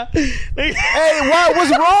back. Hey,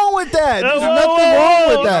 what's wrong with that? There's Whoa, nothing whoa, wrong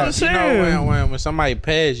with whoa. that. You know when somebody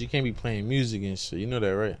passed, you can't be playing music and shit. You know that,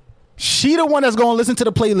 right? She the one that's gonna listen to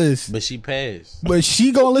the playlist, But she passed. but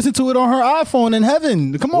she gonna listen to it on her iPhone in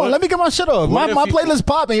heaven. Come on, What? let me get my shit off. What My if you- playlist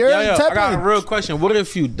popping. You Yo, heard? I got a Tap in. real question. What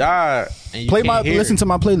if you died and you Play can't hear? listen to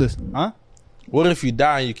my playlist, huh? What if you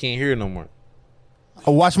die and you can't hear no more?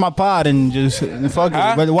 Or watch my pod and just fuck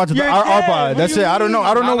Huh? it. But watch You're our dead. pod. What That's do it. you I don't know.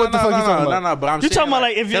 I don't know what the fuck you talking about. No, but I'm You saying, talking about,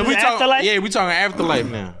 like, if it we was afterlife? Yeah, we talking afterlife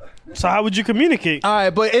now. So how would you communicate? All right,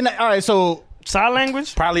 but all right, so Sign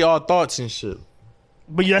language? Probably all thoughts and shit.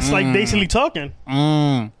 But that's like basically talking.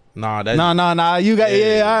 Nah, that. nah. You got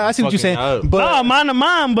I see what you're saying. Fucking up. But Nah, mine to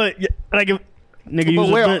mine, but like if nigga use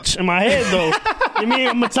a where- bitch in my head though. You mean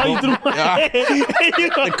I'm gonna tell you through my head? You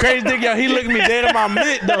know? The crazy thing, yo, he looked me dead in my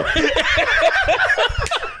mitt though.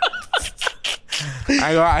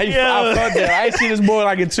 I thought that. I ain't seen this boy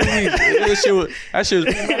like in 2 weeks. That shit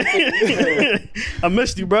was. I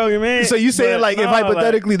missed you, bro. You mean? so you saying But like if nah,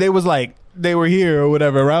 hypothetically they was like they were here or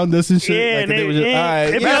whatever around us and shit. yeah, like, they, was just, yeah, all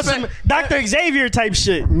right. it be Yeah, on some Dr. Xavier type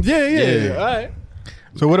shit. Yeah. All right.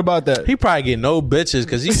 So what about that? He probably get no bitches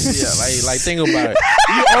because he like think about it.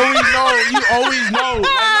 You always know. Like, no,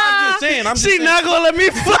 I'm just saying. I'm just She saying. not gonna let me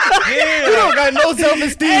fuck. Yeah. You don't got no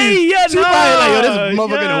self-esteem. Hey, yeah, she probably like, yo, this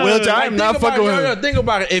motherfucker in yeah. a wheelchair. Like, I'm not think about fucking it, with yo, him. think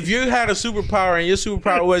about it. If you had a superpower and your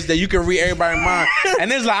superpower was that you could read everybody's mind,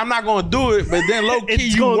 and it's like I'm not gonna do it, but then low key It's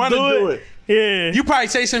you gonna want to do it. Yeah. You probably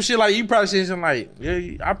say some shit like yeah,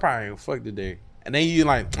 I probably ain't fuck today. And then you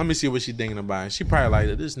like, let me see what she thinking about. And she probably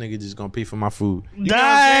like, this nigga just gonna pay for my food. You know what I'm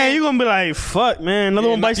Dang, saying? you gonna be like, fuck, man. Another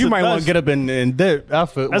Yeah, one bites You the might want dust. to get up and dip. I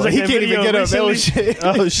feel. I was like, he that can't even video get up. Oh recently. shit.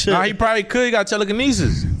 Oh shit. Nah, he probably could. He got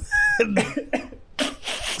telekinesis.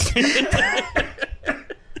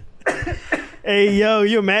 Hey, yo,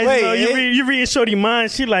 you imagine Wait, though, ain't- you reading Shorty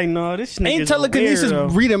mind, she like, no, this nigga Ain't telekinesis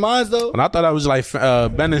weirdo. reading minds though? And I thought I was like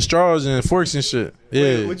bending straws and forks and shit.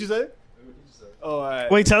 Yeah. What'd you say? Oh, all right.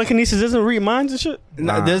 Wait, telekinesis isn't read minds and shit?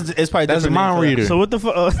 Nah, Nah. it's probably That's a different name mind for that. reader. So what the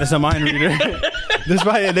fuck? That's a mind reader. There's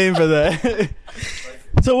probably a name for that.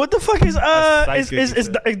 So what the fuck is psychic, is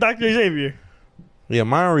Dr. Xavier? Yeah,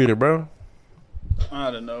 mind reader, bro.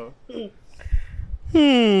 I don't know. What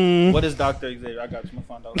What is Dr. Xavier? I got you. I'm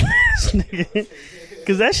gonna find out.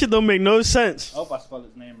 Because that shit don't make no sense. I hope I spell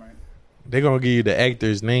his name right. They gonna give you the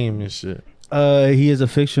actor's name and shit. He is a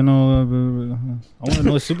fictional. I want to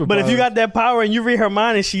know his superpower. But if you got that power and you read her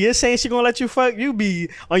mind and she is saying she gonna let you fuck, you be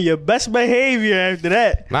on your best behavior after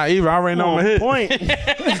that. Not even. I already know my On hit. point. No,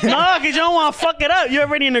 because you don't want to fuck it up. You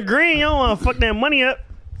already in the green. You don't want to fuck that money up.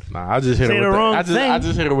 Nah, I just hit Say her the with wrong I thing.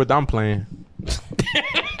 just hit her with I'm playing.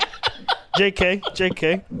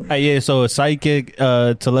 JK. Yeah, so psychic,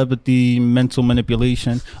 telepathy, mental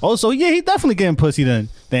manipulation. Also, yeah, he definitely getting pussy then.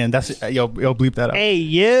 Damn, that's yo bleep that out. Hey,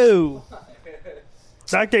 you.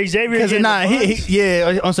 Dr. Xavier. Because getting nah, the buns?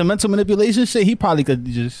 yeah, on some mental manipulation shit, he probably could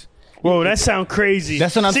just. Whoa, that sound crazy.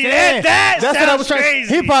 That's what I'm See, saying. That's what I was trying.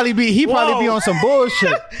 crazy. He probably be Whoa. on some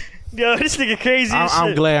bullshit. Yo, this nigga crazy as I'm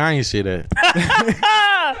shit. glad I ain't say that.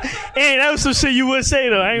 Hey, that was some shit you would say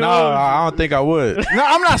though. I ain't No, gonna hold you. I don't think I would. No,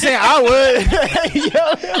 I'm not saying I would.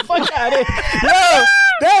 Yo, fuck out of here. Yo,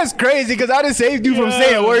 that's crazy because I done saved you from Yo.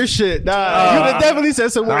 saying worse shit. Nah, you done definitely said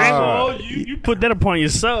some worse I ain't shit. gonna hold you. You put that upon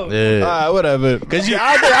yourself. Yeah. Whatever. Cause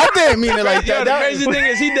I didn't mean it like Yo, that. the crazy thing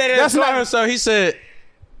is he did that's that not- to her, so he said,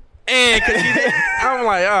 and cause he did, I'm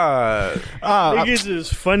like, Niggas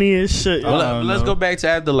is funny as shit. yo. don't let's know. go back to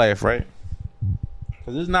Afterlife, right?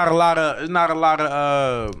 Cause there's not a lot of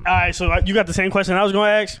All right, so you got the same question I was gonna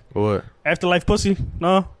ask. what? Afterlife pussy?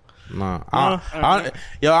 No. No, No? I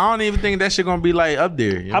don't even think that shit gonna be like up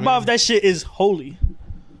there. How about if that shit is holy?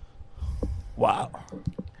 Wow.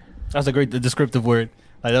 That's a great descriptive word.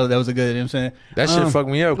 Like that was a good, you know what I'm saying? that shit fuck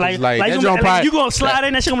me up? Cause like that you, joint probably you gonna slide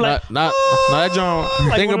in that shit? I'm like, no, that joint.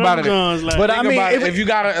 like Think one of about them it. Jones, like, But Think I mean, about if it. If you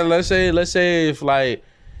gotta let's say if like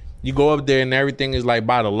you go up there and everything is like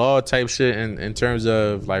by the law type shit in terms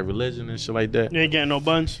of like religion and shit like that. you ain't getting no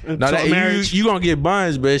buns. No, until that, marriage. you gonna get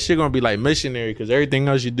buns, but shit gonna be like missionary because everything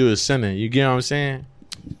else you do is sinning. You get what I'm saying?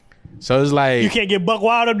 So it's like You can't get buck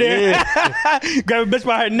wild up there. Grab a bitch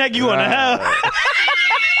by her neck, you going to hell.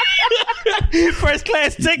 First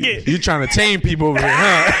class ticket. you trying to tame people over here,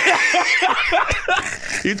 huh?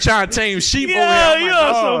 You trying to tame sheep Yo, over here? I'm you like,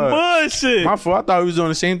 on some "Dog." bullshit. My fault. I thought we was doing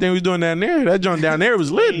the same thing we was doing down there. That joint down there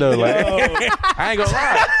was lit though. Like I ain't gonna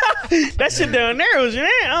lie. That shit down there was, man,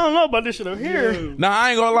 I don't know about this shit up here. Nah,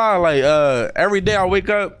 I ain't gonna lie. Like every day I wake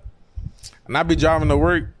up and I be driving to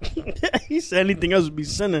work. He said anything else would be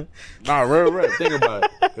sinning. Nah, real. Think about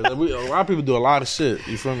it. 'Cause a lot of people do a lot of shit.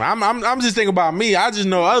 You feel me? I'm just thinking about me. I just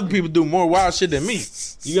know other people do more wild shit than me.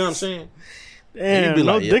 You get what I'm saying? Damn, be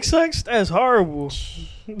no like, yeah. dick sex? That's horrible.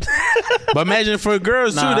 But imagine for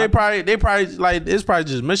girls Nah. too. They probably like it's probably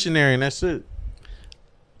just missionary and that's it.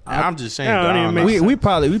 I'm just saying. That don't dog, even I make don't know.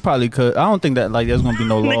 we probably could. I don't think that like there's gonna be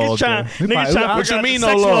no law. Niggas up trying there. We probably- to What figure you out mean the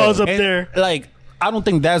no sex law? laws up and, there. Like I don't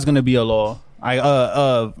think that's gonna be a law. I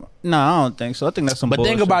don't think so. I think that's some. But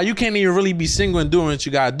bullshit. think about it, you can't even really be single and doing what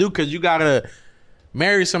you gotta do because you gotta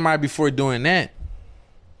marry somebody before doing that.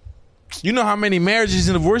 You know how many marriages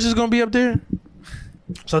and divorces gonna be up there?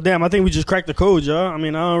 So damn, I think we just cracked the code, y'all. I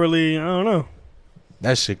mean, I don't know.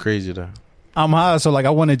 That shit crazy though. I'm high, so like I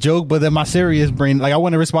want to joke, but then my serious brain, like I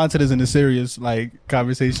want to respond to this in a serious like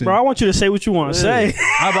conversation. Bro, I want you to say what you want to say.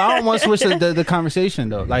 But I don't want to switch the conversation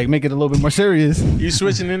though, like make it a little bit more serious. You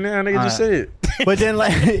switching in there, nigga? Just say it. But then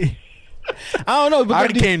like I don't know. I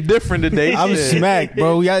Because came different today. I'm Shit. smacked,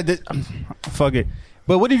 bro. Yeah, fuck it.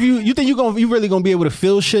 But what if you think you really gonna be able to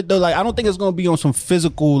feel shit though? Like I don't think it's gonna be on some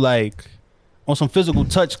physical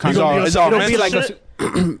touch kind It's all- of. it's all It'll be mental like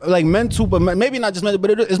like mental, but maybe not just mental, but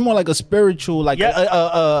it's more like a spiritual, like Yeah.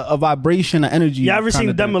 a vibration, an energy. You ever seen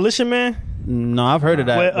kinda thing. Demolition Man No, I've heard of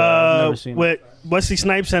that. with but I've never seen it. with Wesley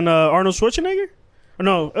Snipes and Arnold Schwarzenegger? Or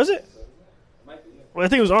no, was it? Well, I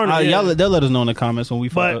think it was Arnold. yeah. They'll let us know in the comments when we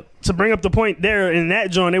fuck But up. to bring up the point there, in that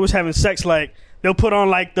joint, they was having sex like they'll put on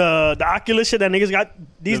like the Oculus shit that niggas got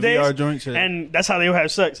these The days, VR joint shit. and that's how they would have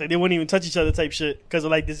sex. Like they wouldn't even touch each other type shit because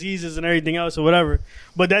of like diseases and everything else or whatever.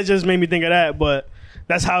 But that just made me think of that. But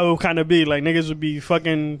that's how it would kind of be. Like niggas would be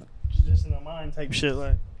fucking just in their mind type shit.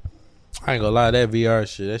 Like I ain't gonna lie, that VR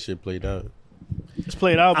shit, that shit played out. it's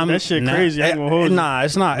played out, but that shit crazy. I ain't gonna hold you. Nah,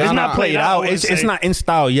 it's not. It's Nah, not nah. played I out. wouldn't It's say. not in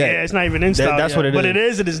style yet. Yeah, it's not even in style. that's yet. what it But is. it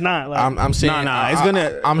is. It is not. Like I'm saying, Nah, it's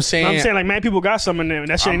gonna- I'm saying, I'm saying, like man, people got something there. And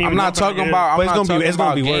that shit ain't even. I'm not dropping talking yet. about. But I'm it's not gonna be- talking it's gonna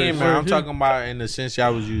about be game, worse. man. I'm talking about in the sense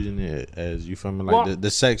y'all was using it as you feel me, like Well-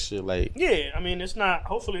 the sex shit, like. Yeah, I mean, it's not.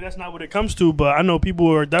 Hopefully, that's not what it comes to. But I know people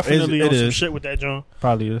are definitely It on some is. shit with that, John.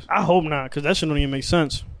 Probably is. I hope not, because that shit don't even make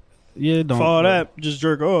sense. Yeah, don't. For all that, just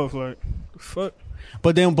jerk off. Like, fuck.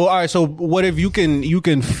 But all right. So what if you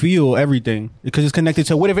can feel everything because it's connected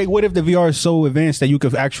to what if the VR is so advanced that you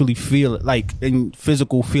could actually feel it, like in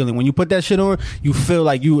physical feeling? When you put that shit on, you feel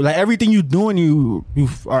like everything you doing, you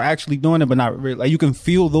are actually doing it, but not really. Like you can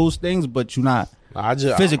feel those things, but you're not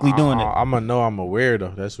physically doing it. I'm gonna know I'm aware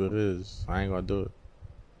though. That's what it is. I ain't gonna do it.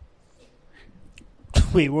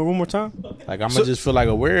 Wait, one more time. Like I'm gonna just feel like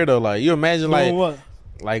a weirdo. Like you imagine Doing what?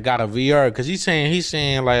 like got a VR because he's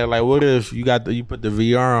saying like what if you put the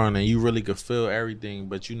VR on and you really could feel everything,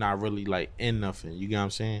 but you're not really like in nothing. You get what I'm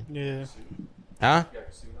saying? Yeah. Huh?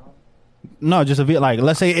 No, just a bit like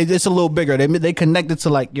let's say it's a little bigger. They connect it to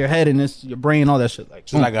like your head and it's your brain, all that shit. Like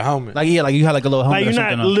Just like a helmet. like yeah, like you had like a little helmet. Like you're or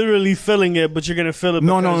not something on. literally feeling it, but you're gonna feel it.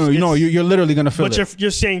 No, you're literally gonna feel But it. you're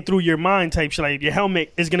saying through your mind type shit. Like your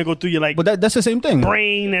helmet is gonna go through your like But that's the same thing.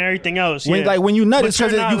 brain and everything else. When yeah. when you nut, But it's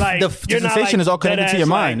because you're not like- the you're not sensation like is all connected to your dead-ass,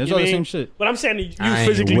 mind. like, It's you all the mean? same shit. But I'm saying that you I ain't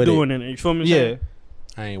physically with it. doing it. You feel me? Yeah.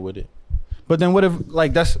 I ain't with it. But then what if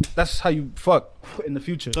like that's how you fuck in the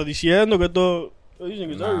future? So diciendo que todo. These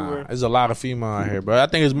niggas Nah, everywhere. there's a lot of females out here, but I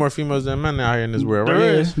think it's more females than men out here in this world, right?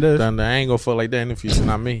 There is. Then I ain't gonna fuck like that in the future.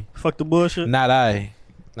 Not me. Fuck the bullshit. Not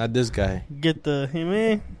this guy. Get the hey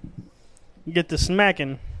man. Get the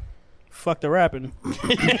smacking. Fuck the rapping.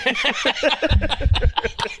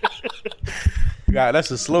 God,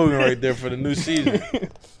 that's a slogan right there for the new season.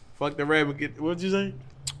 Fuck the rabbit. What'd you say?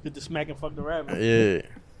 Get the smacking. Fuck the rapping. Yeah.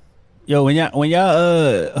 Yo, when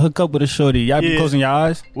y'all hook up with a shorty, y'all be Yeah. closing your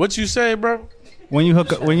eyes. What you say, bro? When you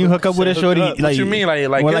hook up with a Hook shorty, up. like What you mean, like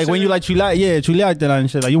when kissing? you chulearte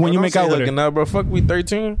and shit. Like when you Don't make say out with hooking her. up, bro. Fuck, we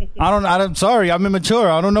 13. I'm sorry, I'm immature.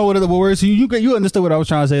 I don't know what the words. You understood what I was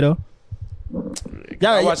trying to say though.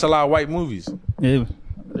 I watch a lot of white movies. Yeah,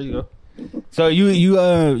 there you go. So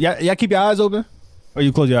y'all keep your eyes open, or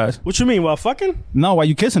you close your eyes? What you mean? While fucking? No, while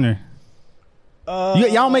you kissing her. Y'all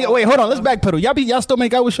don't make. Wait, hold on. Let's backpedal. Y'all still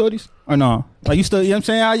make out with shorties or no? Like you still? You know what I'm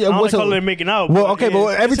saying? I don't call it making out. Well, okay, yeah.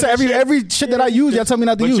 but every time, every shit that I use, y'all tell me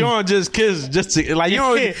not to But use. you don't just kiss, just to, like you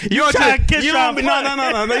don't. You don't try to just, kiss you try don't be, to no,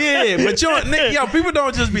 fuck. no, yeah. But you don't, nigga, yo, people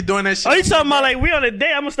don't just be doing that shit. Oh, you talking about like we on a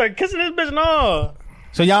date? I'm gonna start kissing this bitch? No.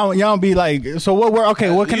 So y'all don't be like. So what? Okay,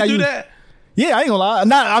 what can you I do use? that? Yeah, I ain't gonna lie.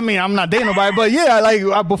 I'm not dating nobody, but yeah,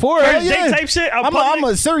 like before. First yeah. date type shit. I'm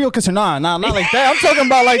a serial kisser. Nah, not like that. I'm talking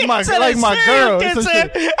about like my girl. It's some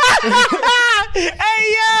shit. Hey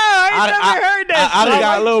yo, I never heard that. I shit. done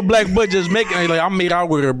got a little black butt just making like I made out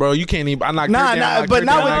with her, bro. You can't even. I'm not. Nah, but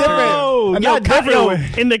not with Yo, different. yo, Not different. yo, way.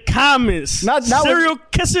 in the comments, Not serial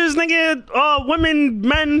kissers, nigga. Women,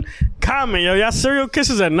 men, comment, yo. Y'all serial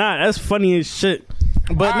kissers or not? That's funny as shit.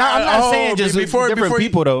 But I'm not saying just different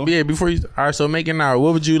people though. Yeah, before you. All right, so making out.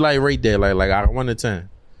 What would you like rate that? Like out of 1 to 10.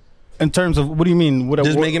 In terms of what do you mean? What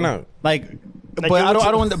making out. Like, but yo, I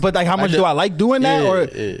don't. But like, how much do I like doing that? Or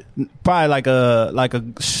probably like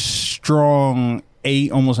a strong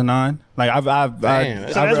 8, almost a 9. Like So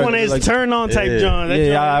that's one of his turn on type John.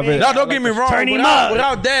 No, don't get me wrong. Turn him up.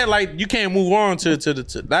 Without that, like you can't move on to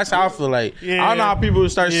the. That's how I feel like. I don't know how people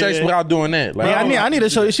start sex without doing that. Like, I need to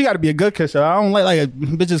show you. She got to be a good kisser. I don't like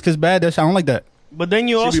bitches kiss bad. That shit, I don't like that. But then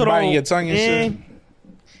you She also be biting don't. your tongue and shit.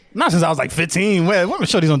 Not since I was like 15. Well, women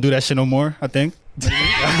shorties don't do that shit no more. I think they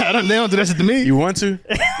don't do that shit to me. You want to?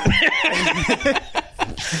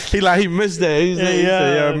 He missed that. He said,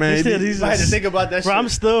 "Yeah, man." He's I had to think about that Bro, shit. I'm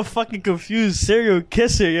still fucking confused. Serial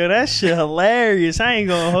kisser, yo, that shit hilarious. I ain't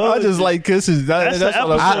gonna hold. I just you. like kisses. That's the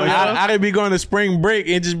all I'm episode, saying. I'd be going to spring break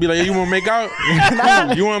and just be like, "You want to make out?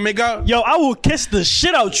 You want to make out?" Yo, I will kiss the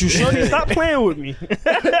shit out you, shorty. Stop playing with me.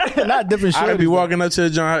 Not different shit. I'd be walking up to the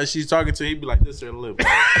John. She's talking to. He'd be like, "This her lip."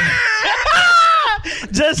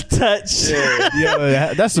 Just touch.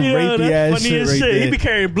 Yo, that's some Yo, rapey that's ass funny shit as right shit. there. He be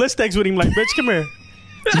carrying Blistex with him like, bitch, come here.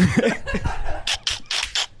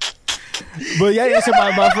 But yeah, answer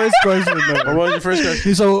my first question What though. was your first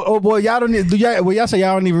question? So, oh boy, y'all don't need. Y'all say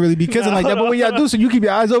y'all don't even really be kissing like that. But when y'all do, so you keep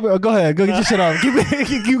your eyes open. Oh, go ahead, go get your shit off. Keep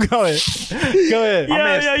going. Go ahead. Yo,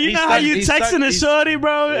 man, yo, you he know how stuck- you he texting stuck- a he- shorty,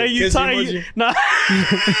 bro, and you kiss talking. emoji. Nah.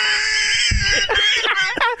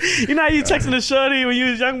 You know how you texting a shorty when you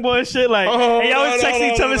was young boy and shit? Like, hey, y'all was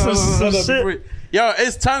texting each other some shit. Yo,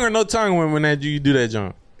 it's tongue or no tongue when that you do that,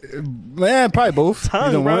 John? Man, probably both. Tongue,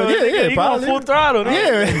 Either bro. one. Yeah, He probably. going full throttle.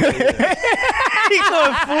 Yeah. He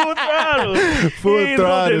going full throttle. Full He ain't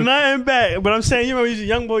throttle. holding nothing back. But I'm saying, you remember you was a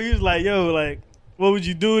young boy, you was like, yo, like, what would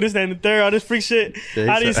you do? This, that, and the third, all this freak shit. Yeah, he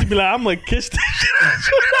I used said- to be like, I'm gonna kiss this shit.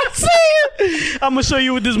 That's what I'm saying. I'm gonna show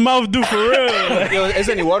you what this mouth do for real. Like, Yo, is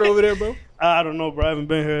there any water over there, bro? I don't know, bro. I haven't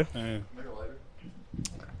been here.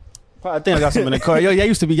 I think I got some in the car. Yo, y'all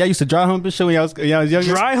used to dry hump and shit when y'all was younger.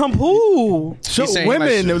 Dry hump who? Show He's saying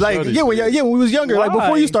women like like shorties. yeah, when we was younger, like Why?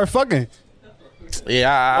 before you start fucking.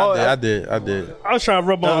 Yeah, Oh, I did. I was trying to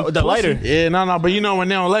rub on the pussy. lighter. Yeah, no, but you know when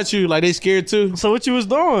they don't let you, like they scared too. So what you was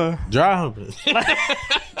doing? Dry humping.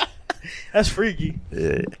 That's freaky.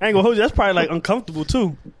 Yeah. I ain't gonna hold you. That's probably like uncomfortable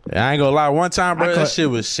too. Yeah, I ain't gonna lie. One time, bro, I that caught- shit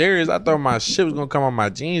was serious. I thought my shit was gonna come on my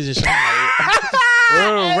jeans and shit.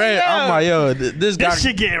 Real red. I'm like, yo, this guy. This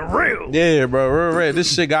shit getting real. Yeah, bro, real red.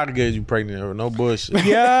 This shit gotta get you pregnant. Bro. No bullshit.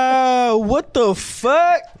 Yo, what the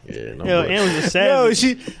fuck? Yeah, no Yo, bullshit. Ann was a Yo,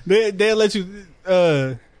 savage. they'll let you.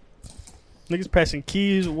 Niggas passing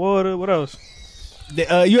keys, water. What else?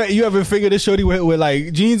 You ever figure this shorty with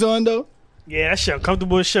like jeans on though? Yeah, that shit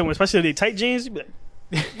uncomfortable as shit. Especially if they tight jeans. You be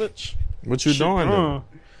like, bitch. What you shit, doing? Though?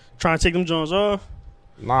 Trying to take them Jones off.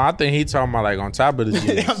 Nah, I think he talking about like on top of the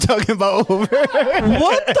jeans. I'm talking about over.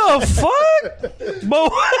 What the fuck?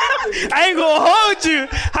 But I ain't gonna hold you.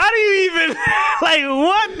 How do you even like?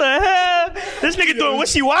 What the hell? This nigga doing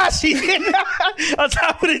wishy washy on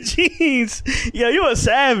top of the jeans. Yo, you a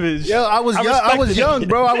savage. Yo, I was respect it. young,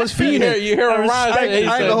 bro. I was You feeding. hear Ron say, he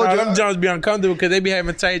I ain't said, gonna hold nah, you. them Jones be uncomfortable because they be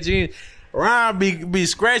having tight jeans. Ron be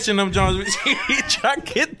scratching them Jones. He try to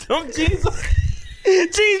get them jeans.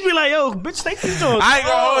 Jeans be like, yo, bitch, take these Jones. I ain't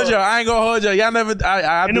gonna hold you. Y'all never.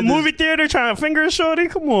 I In the did this- movie theater trying to finger a shorty?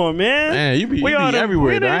 Come on, man. Man, you be all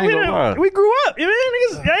everywhere. though. I ain't gonna lie. We grew up. You mean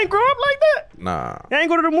niggas? Y'all ain't grow up like that? Nah. Y'all ain't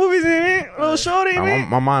go to the movies and little shorty, man?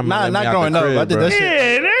 My mom. Nah, let me not out growing the up. crib, I did bro. that shit.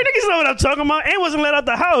 Yeah, niggas know what I'm talking about. And wasn't let out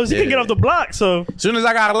the house. He Yeah. can get off the block. So As soon as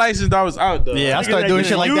I got a license, I was out though. Yeah, I Niggas started doing acting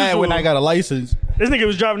shit like that when unusual. I got a license. this nigga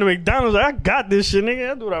was driving to McDonald's. Like, I got this shit,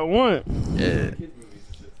 nigga. I do what I want. Yeah.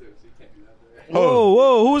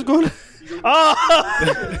 Whoa, who's going to...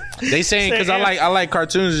 Oh! They saying because I like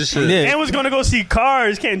cartoons and shit. Yeah. And was going to go see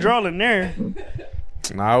Cars. Can't draw in there.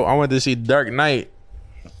 Nah, I went to see Dark Knight.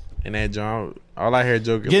 And that John, all I hear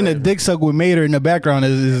joking. Getting a dick suck with Mater in the background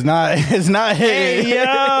is not Hey, hitting.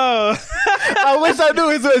 yo. I wish I knew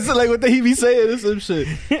it's like what he be saying or some shit.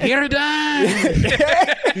 Get her done.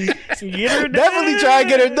 Get her Definitely down. try to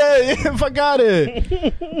get her done. Fuck out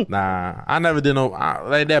it. Nah, I never did no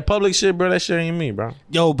like that public shit, bro. That shit ain't me, bro.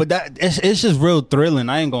 Yo, but it's just real thrilling.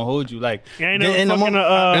 I ain't gonna hold you. Like You ain't never in the fucking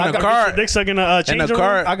moment- in the car- dick sucking a In the change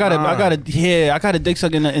car, I got a dick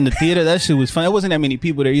suck in the theater. That shit was fun. It wasn't that many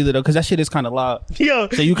people there either though, because that shit is kind of loud. Yo,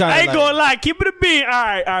 So you kinda I ain't like- gonna lie. Keep it a beat. All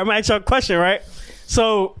right. I'm gonna ask y'all a question, right?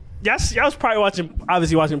 So, y'all was probably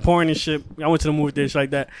obviously watching porn and shit. I went to the movie theater, shit like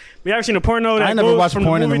that. But you ever seen a porno that I never goes watched from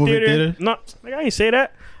porn in the movie theater. No, like, I ain't say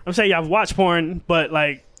that. I'm saying y'all watched porn, but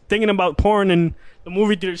like thinking about porn in the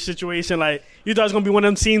movie theater situation, like you thought it was gonna be one of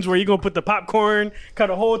them scenes where you gonna put the popcorn, cut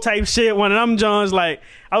a whole type shit. One of them Johns, like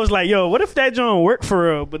I was like, yo, what if that John worked for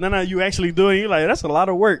real? But then you actually do it, and you're like, that's a lot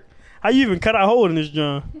of work. How you even cut a hole in this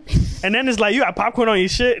John? And then it's like you got popcorn on your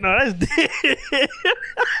shit. No, that's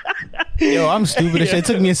Yo, I'm stupid as shit. It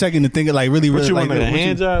took me a second to think of like really What you like want, a what you-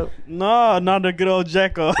 hand job? no, not the good old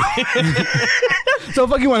jack off. So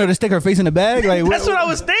fuck you want her to stick her face in the bag? Like That's what I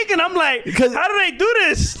was thinking. I'm like, Because- how do they do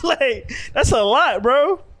this? Like, that's a lot,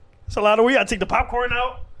 bro. That's a lot of. We gotta take the popcorn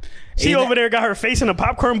out. She Ain't over that- there got her face in a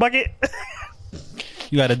popcorn bucket.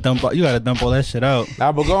 You gotta dump all that shit out.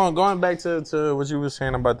 Nah, but going back to what you was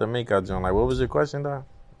saying about the makeout, John. Like, what was your question, though?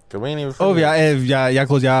 Cause we ain't even. Oh yeah, if y'all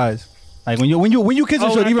close your eyes. Like when you kiss a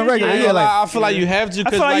Oh, shorty, when I even kiss regular, you, yeah, like I feel like you have to.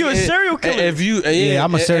 I feel like you a serial killer. If you, yeah,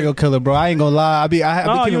 I'm a serial killer, bro. I ain't gonna lie. I be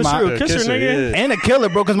No, you keeping a my serial kisser, kisser, nigga. yeah. and a killer,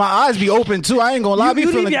 bro, because my eyes be open too. I ain't gonna lie. I be You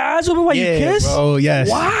leave feeling your eyes open while you kiss? bro.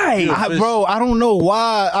 Yes. Why? Bro, I don't know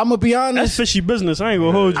why. I'm gonna be That's honest. fishy business. I ain't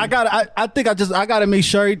gonna hold you. I think I gotta make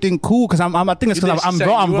sure everything cool because I think it's You because think I'm she set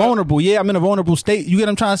you up? vulnerable. Yeah, I'm in a vulnerable state. You get what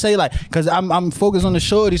I'm trying to say? Like, because I'm focused on the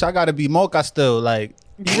shorty, so I gotta be mocha still. Like,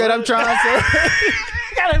 you get what I'm trying to say?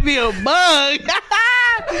 gotta be a bug.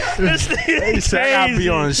 This thing is I gotta be crazy.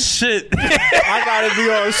 on shit. I gotta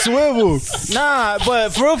be on swivel. Nah,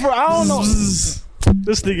 but for real, I don't know.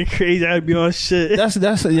 This nigga crazy. I gotta be on shit. That's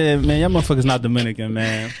yeah, man. Y'all motherfuckers not Dominican,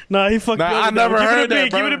 man. Nah, he fucked Nah, you up. I with that never one. Give it heard a bean,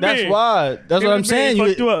 that, bro. Give it a That's bean. why. That's Give what it I'm a saying. bean.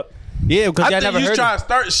 Fucked you up. Yeah, because I y'all think never you heard. trying to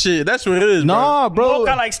start shit. That's what it is, bro. Nah, bro.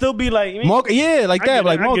 Mocha like still be like Mocha, yeah, like I that, get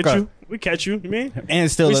like it, I get mocha. you. We catch you. You mean?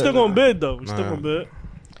 And still, We still gonna bid though. We still Nah. gonna bid.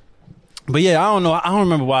 But yeah, I don't know. I don't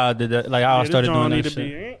remember why I did that. Like how I Yeah, started this John doing need that to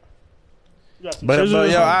shit. be. You got some But scissors or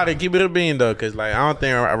yo, something? I keep it a bean though, cause like I don't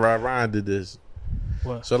think Ryan did this.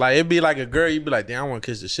 What? So like it'd be like a girl, you'd be like, damn, I want to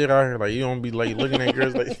kiss the shit out of her. Like you don't be like looking at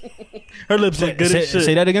girls like Her lips look good Say, as shit.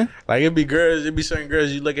 say that again. like it'd be girls, it'd be certain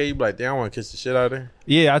girls you look at, you be like, damn, I want to kiss the shit out of her.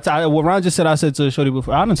 Yeah, what Ron just said. I said to Shorty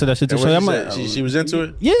before. I didn't say that shit to And Shorty. what I'm she, like, said, she was into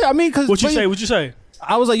it. yeah, I mean, cause What you say? What you say?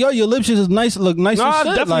 I was like, yo, your lips is nice, look nice No, as I shit.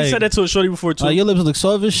 definitely like, said that to a shorty before too. your lips look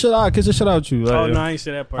soft as shit. I kiss the shit out you. Oh like, no, I ain't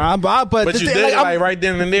say that part. but But the you thing, did it I'm- like right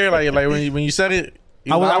then and there, like when you said it.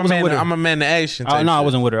 I wasn't with her. I'm a man to action. No, I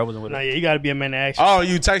wasn't with her. I wasn't with Nah, her. yeah, you gotta be a man to action. Oh,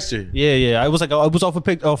 you text her? Yeah. I was like, it was off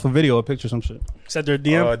a video, a picture, some shit. Said their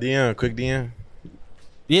DM. Oh, DM, quick DM.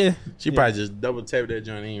 Yeah. She probably just double tapped that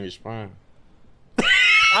joint and ain't respond.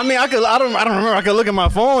 I mean, I don't remember. I could look at my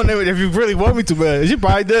phone if you really want me to, but she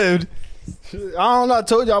probably did. I don't know. I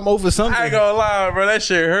told you I'm over something. I ain't gonna lie, bro. That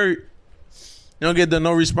shit hurt. You don't get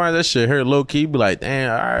no response. That shit hurt low key. Be like,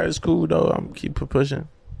 damn, all right, it's cool though. I'm keep pushing.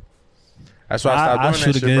 That's why I stopped doing that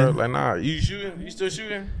shoot shit, again. bro. Like, nah, you shooting? You still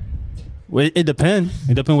shooting? Well, it depends.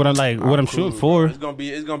 It depends what I'm like, what I'm cool, shooting for. It's gonna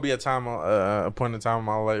be a time, a point in time in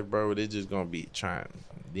my life, bro. Where they just gonna be trying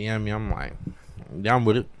DM me. I'm like, yeah, I'm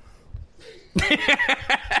with it.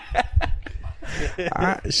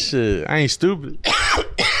 Shit, I ain't stupid.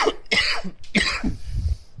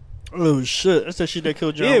 Oh shit, that's that shit that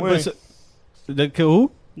killed John Yeah, Wayne. but that kill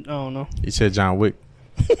who? I don't know. He said John Wick.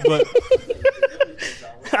 But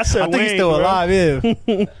I said I think Wayne, he's still bro. alive. Yeah.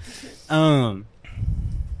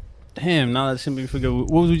 Damn. Now that shit made me forget. What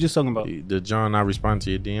was we just talking about? Did John not respond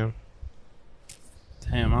to your DM?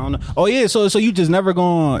 Damn, I don't know. Oh yeah, so you just never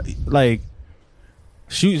gonna like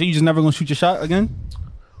shoot? So you just never gonna shoot your shot again?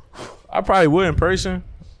 I probably would in person.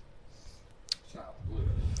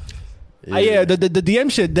 Yeah, the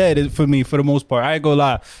DM shit dead is for me for the most part. I ain't gonna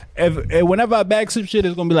lie. If whenever I bag some shit,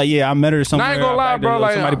 it's gonna be like, yeah, I met her somewhere. I ain't gonna lie, bro.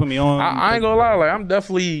 Like somebody put me on. I ain't gonna lie. Like I'm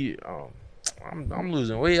definitely, I'm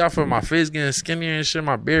losing weight. I feel my face getting skinnier and shit.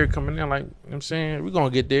 My beard coming in. Like you know what I'm saying, we gonna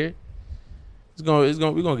get there. We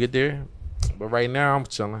gonna get there. But right now, I'm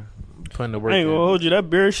chilling. I'm putting the work. I ain't in. gonna hold you. That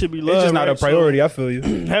beard should be loved. It's just not right? a priority. I feel you.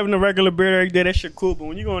 So, having a regular beard every day, that shit cool. But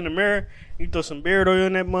when you go in the mirror, you throw some beard oil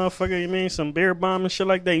in that motherfucker. You mean some beard balm and shit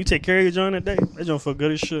like that. You take care of your joint that day. That joint feel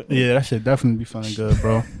good as shit. Yeah, that shit definitely be feeling good,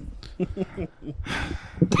 bro.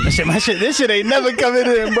 This shit ain't never coming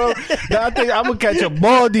in, bro. I think I'm gonna catch a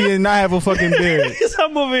baldy and not have a fucking beard.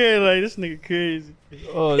 I'm over here like this nigga crazy.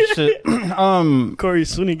 Oh shit. Corey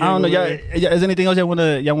Sunny. I don't know. Y'all, is anything else y'all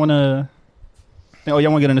wanna? Oh,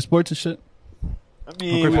 y'all wanna get into sports and shit? I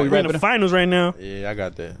mean, before we we're wrap in it the up? finals right now. Yeah, I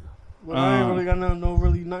got that. Well, I ain't really got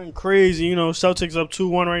nothing crazy. You know, Celtics up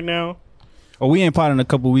 2-1 right now. Oh, we ain't potting in a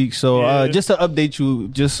couple weeks, so Yeah. just to update you,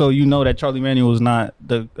 just so you know that Charlie Manuel is not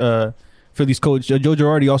the Phillies coach. Joe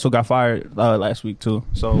Girardi also got fired last week too.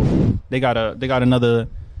 So they got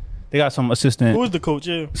some assistant. Who's the coach?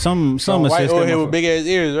 Yeah. Some White old head assistant. with big ass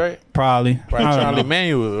ears, right? Probably. Right, I don't Charlie know.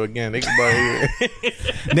 Manuel again. They can buy here.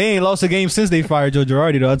 They ain't lost a game since they fired Joe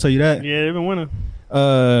Girardi though. I'll tell you that. Yeah, they've been winning.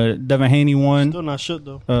 Devin Haney won. Still not shit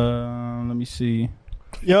though. Let me see.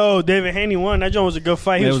 Yo, David Haney won. That joint was a good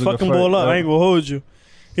fight. He Yeah, it was was a good fucking fight, ball up. yeah. I ain't gonna hold you.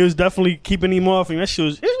 He was definitely keeping him off him. That shit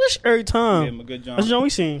was it's every time. a good That's the joint we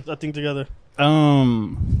seen, I think, together.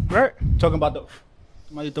 Right. Talking about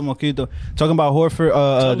Talking about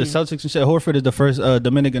Horford, the Celtics and shit. Horford is the first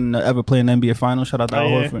Dominican to ever play in the NBA Finals. Shout out to Al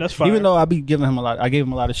yeah, Horford. that's fire. Even though I gave him a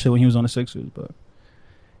lot of shit when he was on the Sixers, but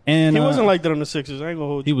and He wasn't like that on the Sixers. I ain't gonna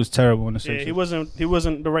hold he you. was terrible on the Yeah, Sixers. he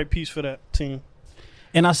wasn't the right piece for that team.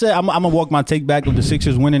 And I said I'm gonna walk my take back of the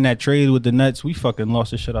Sixers winning that trade with the Nets. We fucking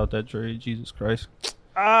lost the shit out that trade. Jesus Christ.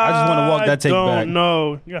 I just wanna walk that take back.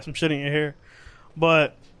 No, you got some shit in your hair,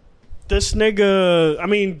 but this nigga. I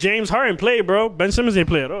mean, James Harden played, bro. Ben Simmons ain't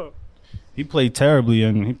play at all. He played terribly,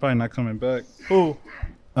 and he probably not coming back. Who?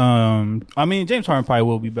 I mean, James Harden probably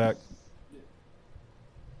will be back,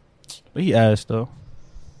 but he asked though.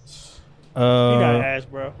 He got ass,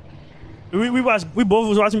 bro. We both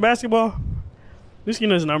was watching basketball. We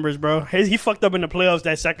seen his numbers, bro. He fucked up in the playoffs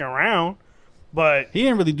that second round, but He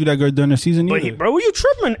didn't really do that good during the season either. bro, what you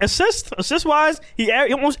tripping? Assist wise, he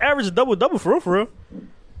almost averaged a double for real.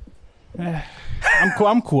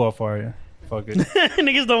 I'm cool off for you. Fuck it.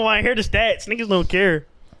 Niggas don't want to hear the stats. Niggas don't care.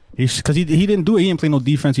 Because he didn't do it. He didn't play no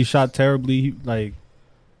defense. He shot terribly.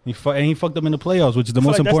 He fucked up in the playoffs, which is the I feel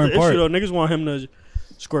most like important that's the part. issue, though. Niggas want him to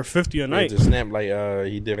score 50 a Yeah, night. to snap like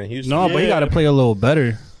he did in Houston. No, but he Yeah. got to play a little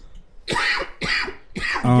better.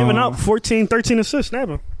 Giving out 14, 13 assists,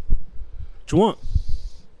 snapping. What you want?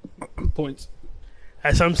 Points.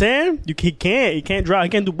 That's what I'm saying. He can't drive. He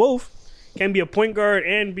can't do both. Can't be a point guard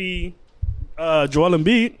and be Joel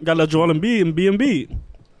Embiid. Got to let Joel Embiid and be Embiid.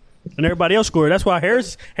 And everybody else scored. That's why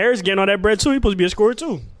Harris getting all that bread too. He supposed to be a scorer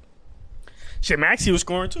too. Shit, Maxey was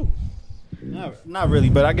scoring too. Not really,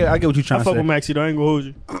 but I get what you're I trying to fuck say. with Maxey though. I ain't gonna hold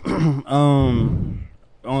you.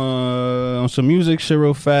 On some music shit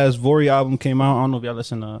real fast. Vori album came out. I don't know if y'all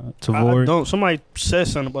listen to I Vori. don't. Somebody said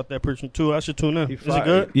something about that person too. I should tune in. Is it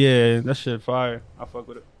good? Yeah, that shit fire. I fuck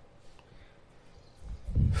with it.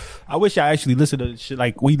 I wish I actually listened to shit.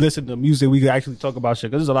 Like we listen to music, we could actually talk about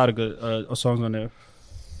shit. Cause there's a lot of good songs on there.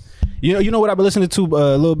 You know what I've been listening to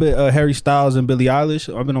a little bit. Harry Styles and Billie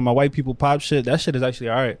Eilish. I've been on my white people pop shit. That shit is actually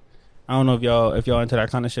all right. I don't know if y'all into that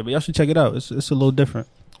kind of shit, but y'all should check it out. It's a little different.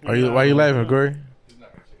 Why you laughing, Corey?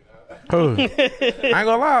 Who? I ain't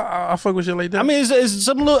gonna lie, I fuck with shit like that. I mean, it's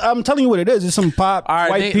some little. I'm telling you what it is. It's some pop. all right,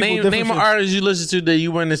 white people. name different an shit. artist you listen to that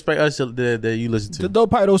you wouldn't expect us to that you listen to. Those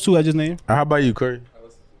probably those two I just named. How about you, Corey? I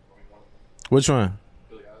listen to one. Which one?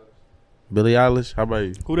 Billie Eilish. Billie Eilish. How about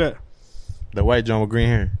you? Who that? The white John with green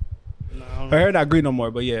hair. No, I don't Her know. hair not green no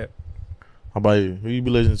more, but yeah. How about you? Who you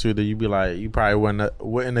be listening to that you be like you probably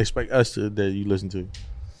wouldn't expect us to that you listen to?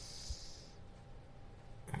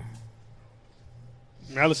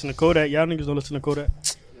 I listen to Kodak. Y'all niggas don't listen to Kodak.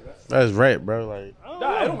 That's rap, bro. Like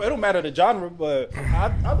Nah, it don't matter the genre, but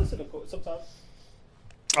I listen to sometimes.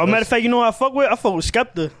 Oh, matter of fact, you know who I fuck with? I fuck with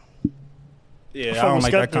Skepta. Yeah, fuck I don't with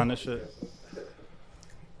like that Skepta. kind of shit.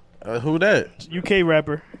 who that? UK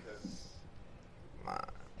rapper.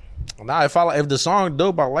 Nah, if the song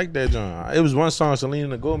dope, I like that John. It was one song,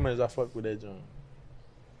 Selena Gomez. I fuck with that John.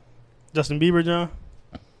 Justin Bieber, John.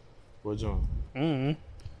 What John? Mm-hmm.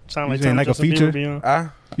 Sound You like saying something like a Justin feature? Bieber be on.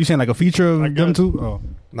 Ah, You saying like a feature of Like them that. two? Oh,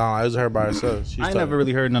 nah, it was her by herself. She's I ain't never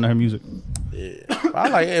really heard none of her music. Yeah, I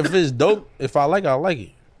like it. If it's dope. If I like it, I like it.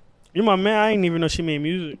 You my man. I didn't even know she made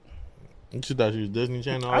music. You thought she was Disney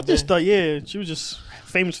Channel? All I just day? thought, yeah, she was just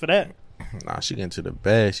famous for that. Nah, she get into the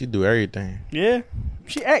bag. She do everything. Yeah,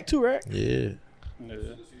 she act too, right? Yeah,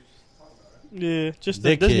 Yeah, just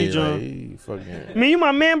the Disney dickhead. joint. Like, he fucking. I mean, you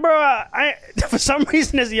my man, bro. I for some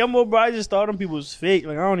reason as a young boy, bro, I just thought them people was fake.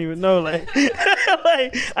 Like I don't even know. Like,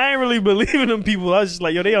 like I ain't really believing them people. I was just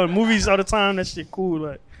like, yo, they on movies all the time. That shit cool.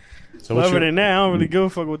 Like, So but what other you? than that, I don't really give a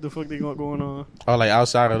fuck what the fuck they got going on. Oh, like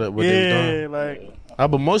outside of what they was Yeah, doing. like,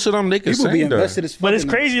 But most of them they can sing though. as fuck. but it's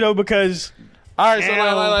crazy though because All right, so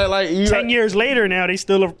Now, like you. 10 years later now they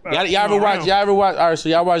still. Y'all ever watch? Y'all ever watch? All right, so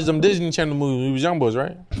y'all watch them Disney Channel movies. We was young boys,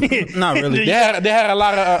 right? Not really. They had a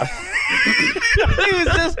lot of He was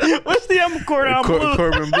just what's the Cordon Bleu?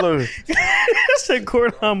 Corbin Blue. I said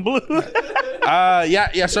Cordon Bleu.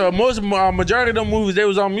 Yeah. So majority of them movies they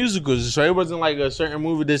was on musicals, so it wasn't like a certain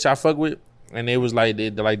movie that I fuck with, and it was like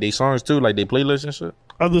they songs too, like they playlists and shit.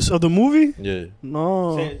 Of the movie? Yeah.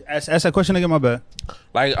 No. Ask that question again. My bad.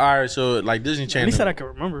 Like all right, so like Disney At Channel. least that I can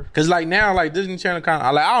remember. Cause like now, like Disney Channel kind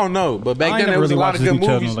of like I don't know, but back I then ain't there never was really a lot watched of good Disney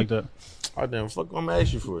Channel movies. like that. Oh damn, fuck! I'm gonna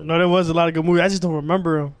ask you for it. No, there was a lot of good movies. I just don't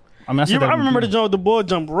remember them. I mean, I remember the joint with the boy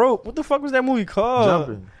jump rope. What the fuck was that movie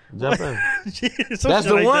called? Jumping. Jeez, some That's shit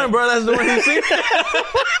the like one, that. bro. That's the one you see.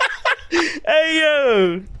 Hey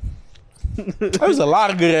yo. There was a lot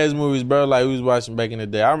of good ass movies, bro. Like we was watching back in the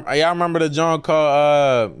day. Y'all remember the joint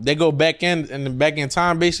called they go back in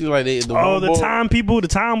time, basically like the Oh, one the boy- time people, the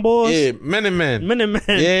time boys. Yeah, Minutemen. Minutemen.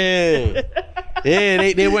 Yeah.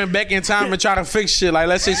 Yeah, they went back in time and try to fix shit. Like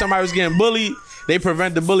let's say somebody was getting bullied, they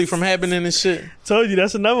prevent the bully from happening and shit. Told you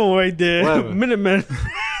that's another one right there. What? Minutemen.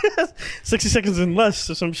 60 seconds and less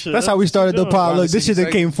or some shit. That's how we started the pod. Look, this shit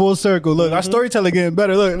that came full circle. Look, our storytelling getting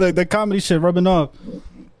better. Look, the comedy shit rubbing off.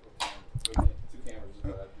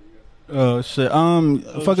 Oh shit.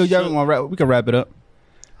 Fuck it, y'all wanna wrap? We can wrap it up.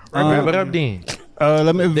 Wrap it up then.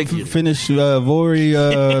 Let me Thank you. finish.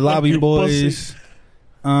 Vori, Lobby Boys.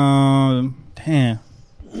 Damn.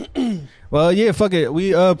 Well, yeah, fuck it.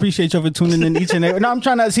 We appreciate y'all for tuning in each and every. No, I'm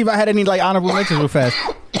trying to see if I had any like honorable mentions real fast.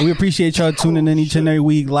 We appreciate y'all tuning in each and every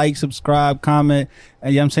week. Like, subscribe, comment.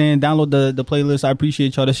 And yeah, I'm saying download the playlist. I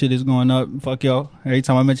appreciate y'all. That shit is going up. Fuck y'all. Every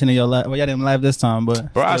time I mention it, y'all laugh. Well, y'all didn't laugh this time,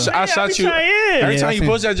 but Bro, I Yeah, shot you. Every Yeah. time I you seen-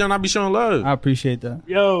 post that joint, I be showing love. I appreciate that.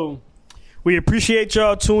 Yo, we appreciate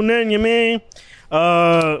y'all tuning in, you mean?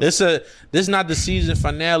 This not the season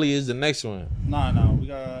finale. Is the next one. No,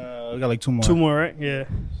 we got like two more. Two more, right? Yeah.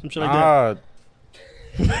 Some shit like that.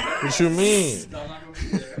 What you mean?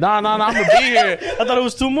 Nah, I'm gonna be here. I thought it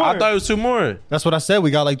was two more. I thought it was two more. That's what I said.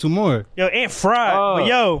 We got like two more. Yo, Aunt Fried. Oh.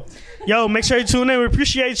 But yo, make sure you tune in. We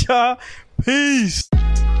appreciate y'all. Peace.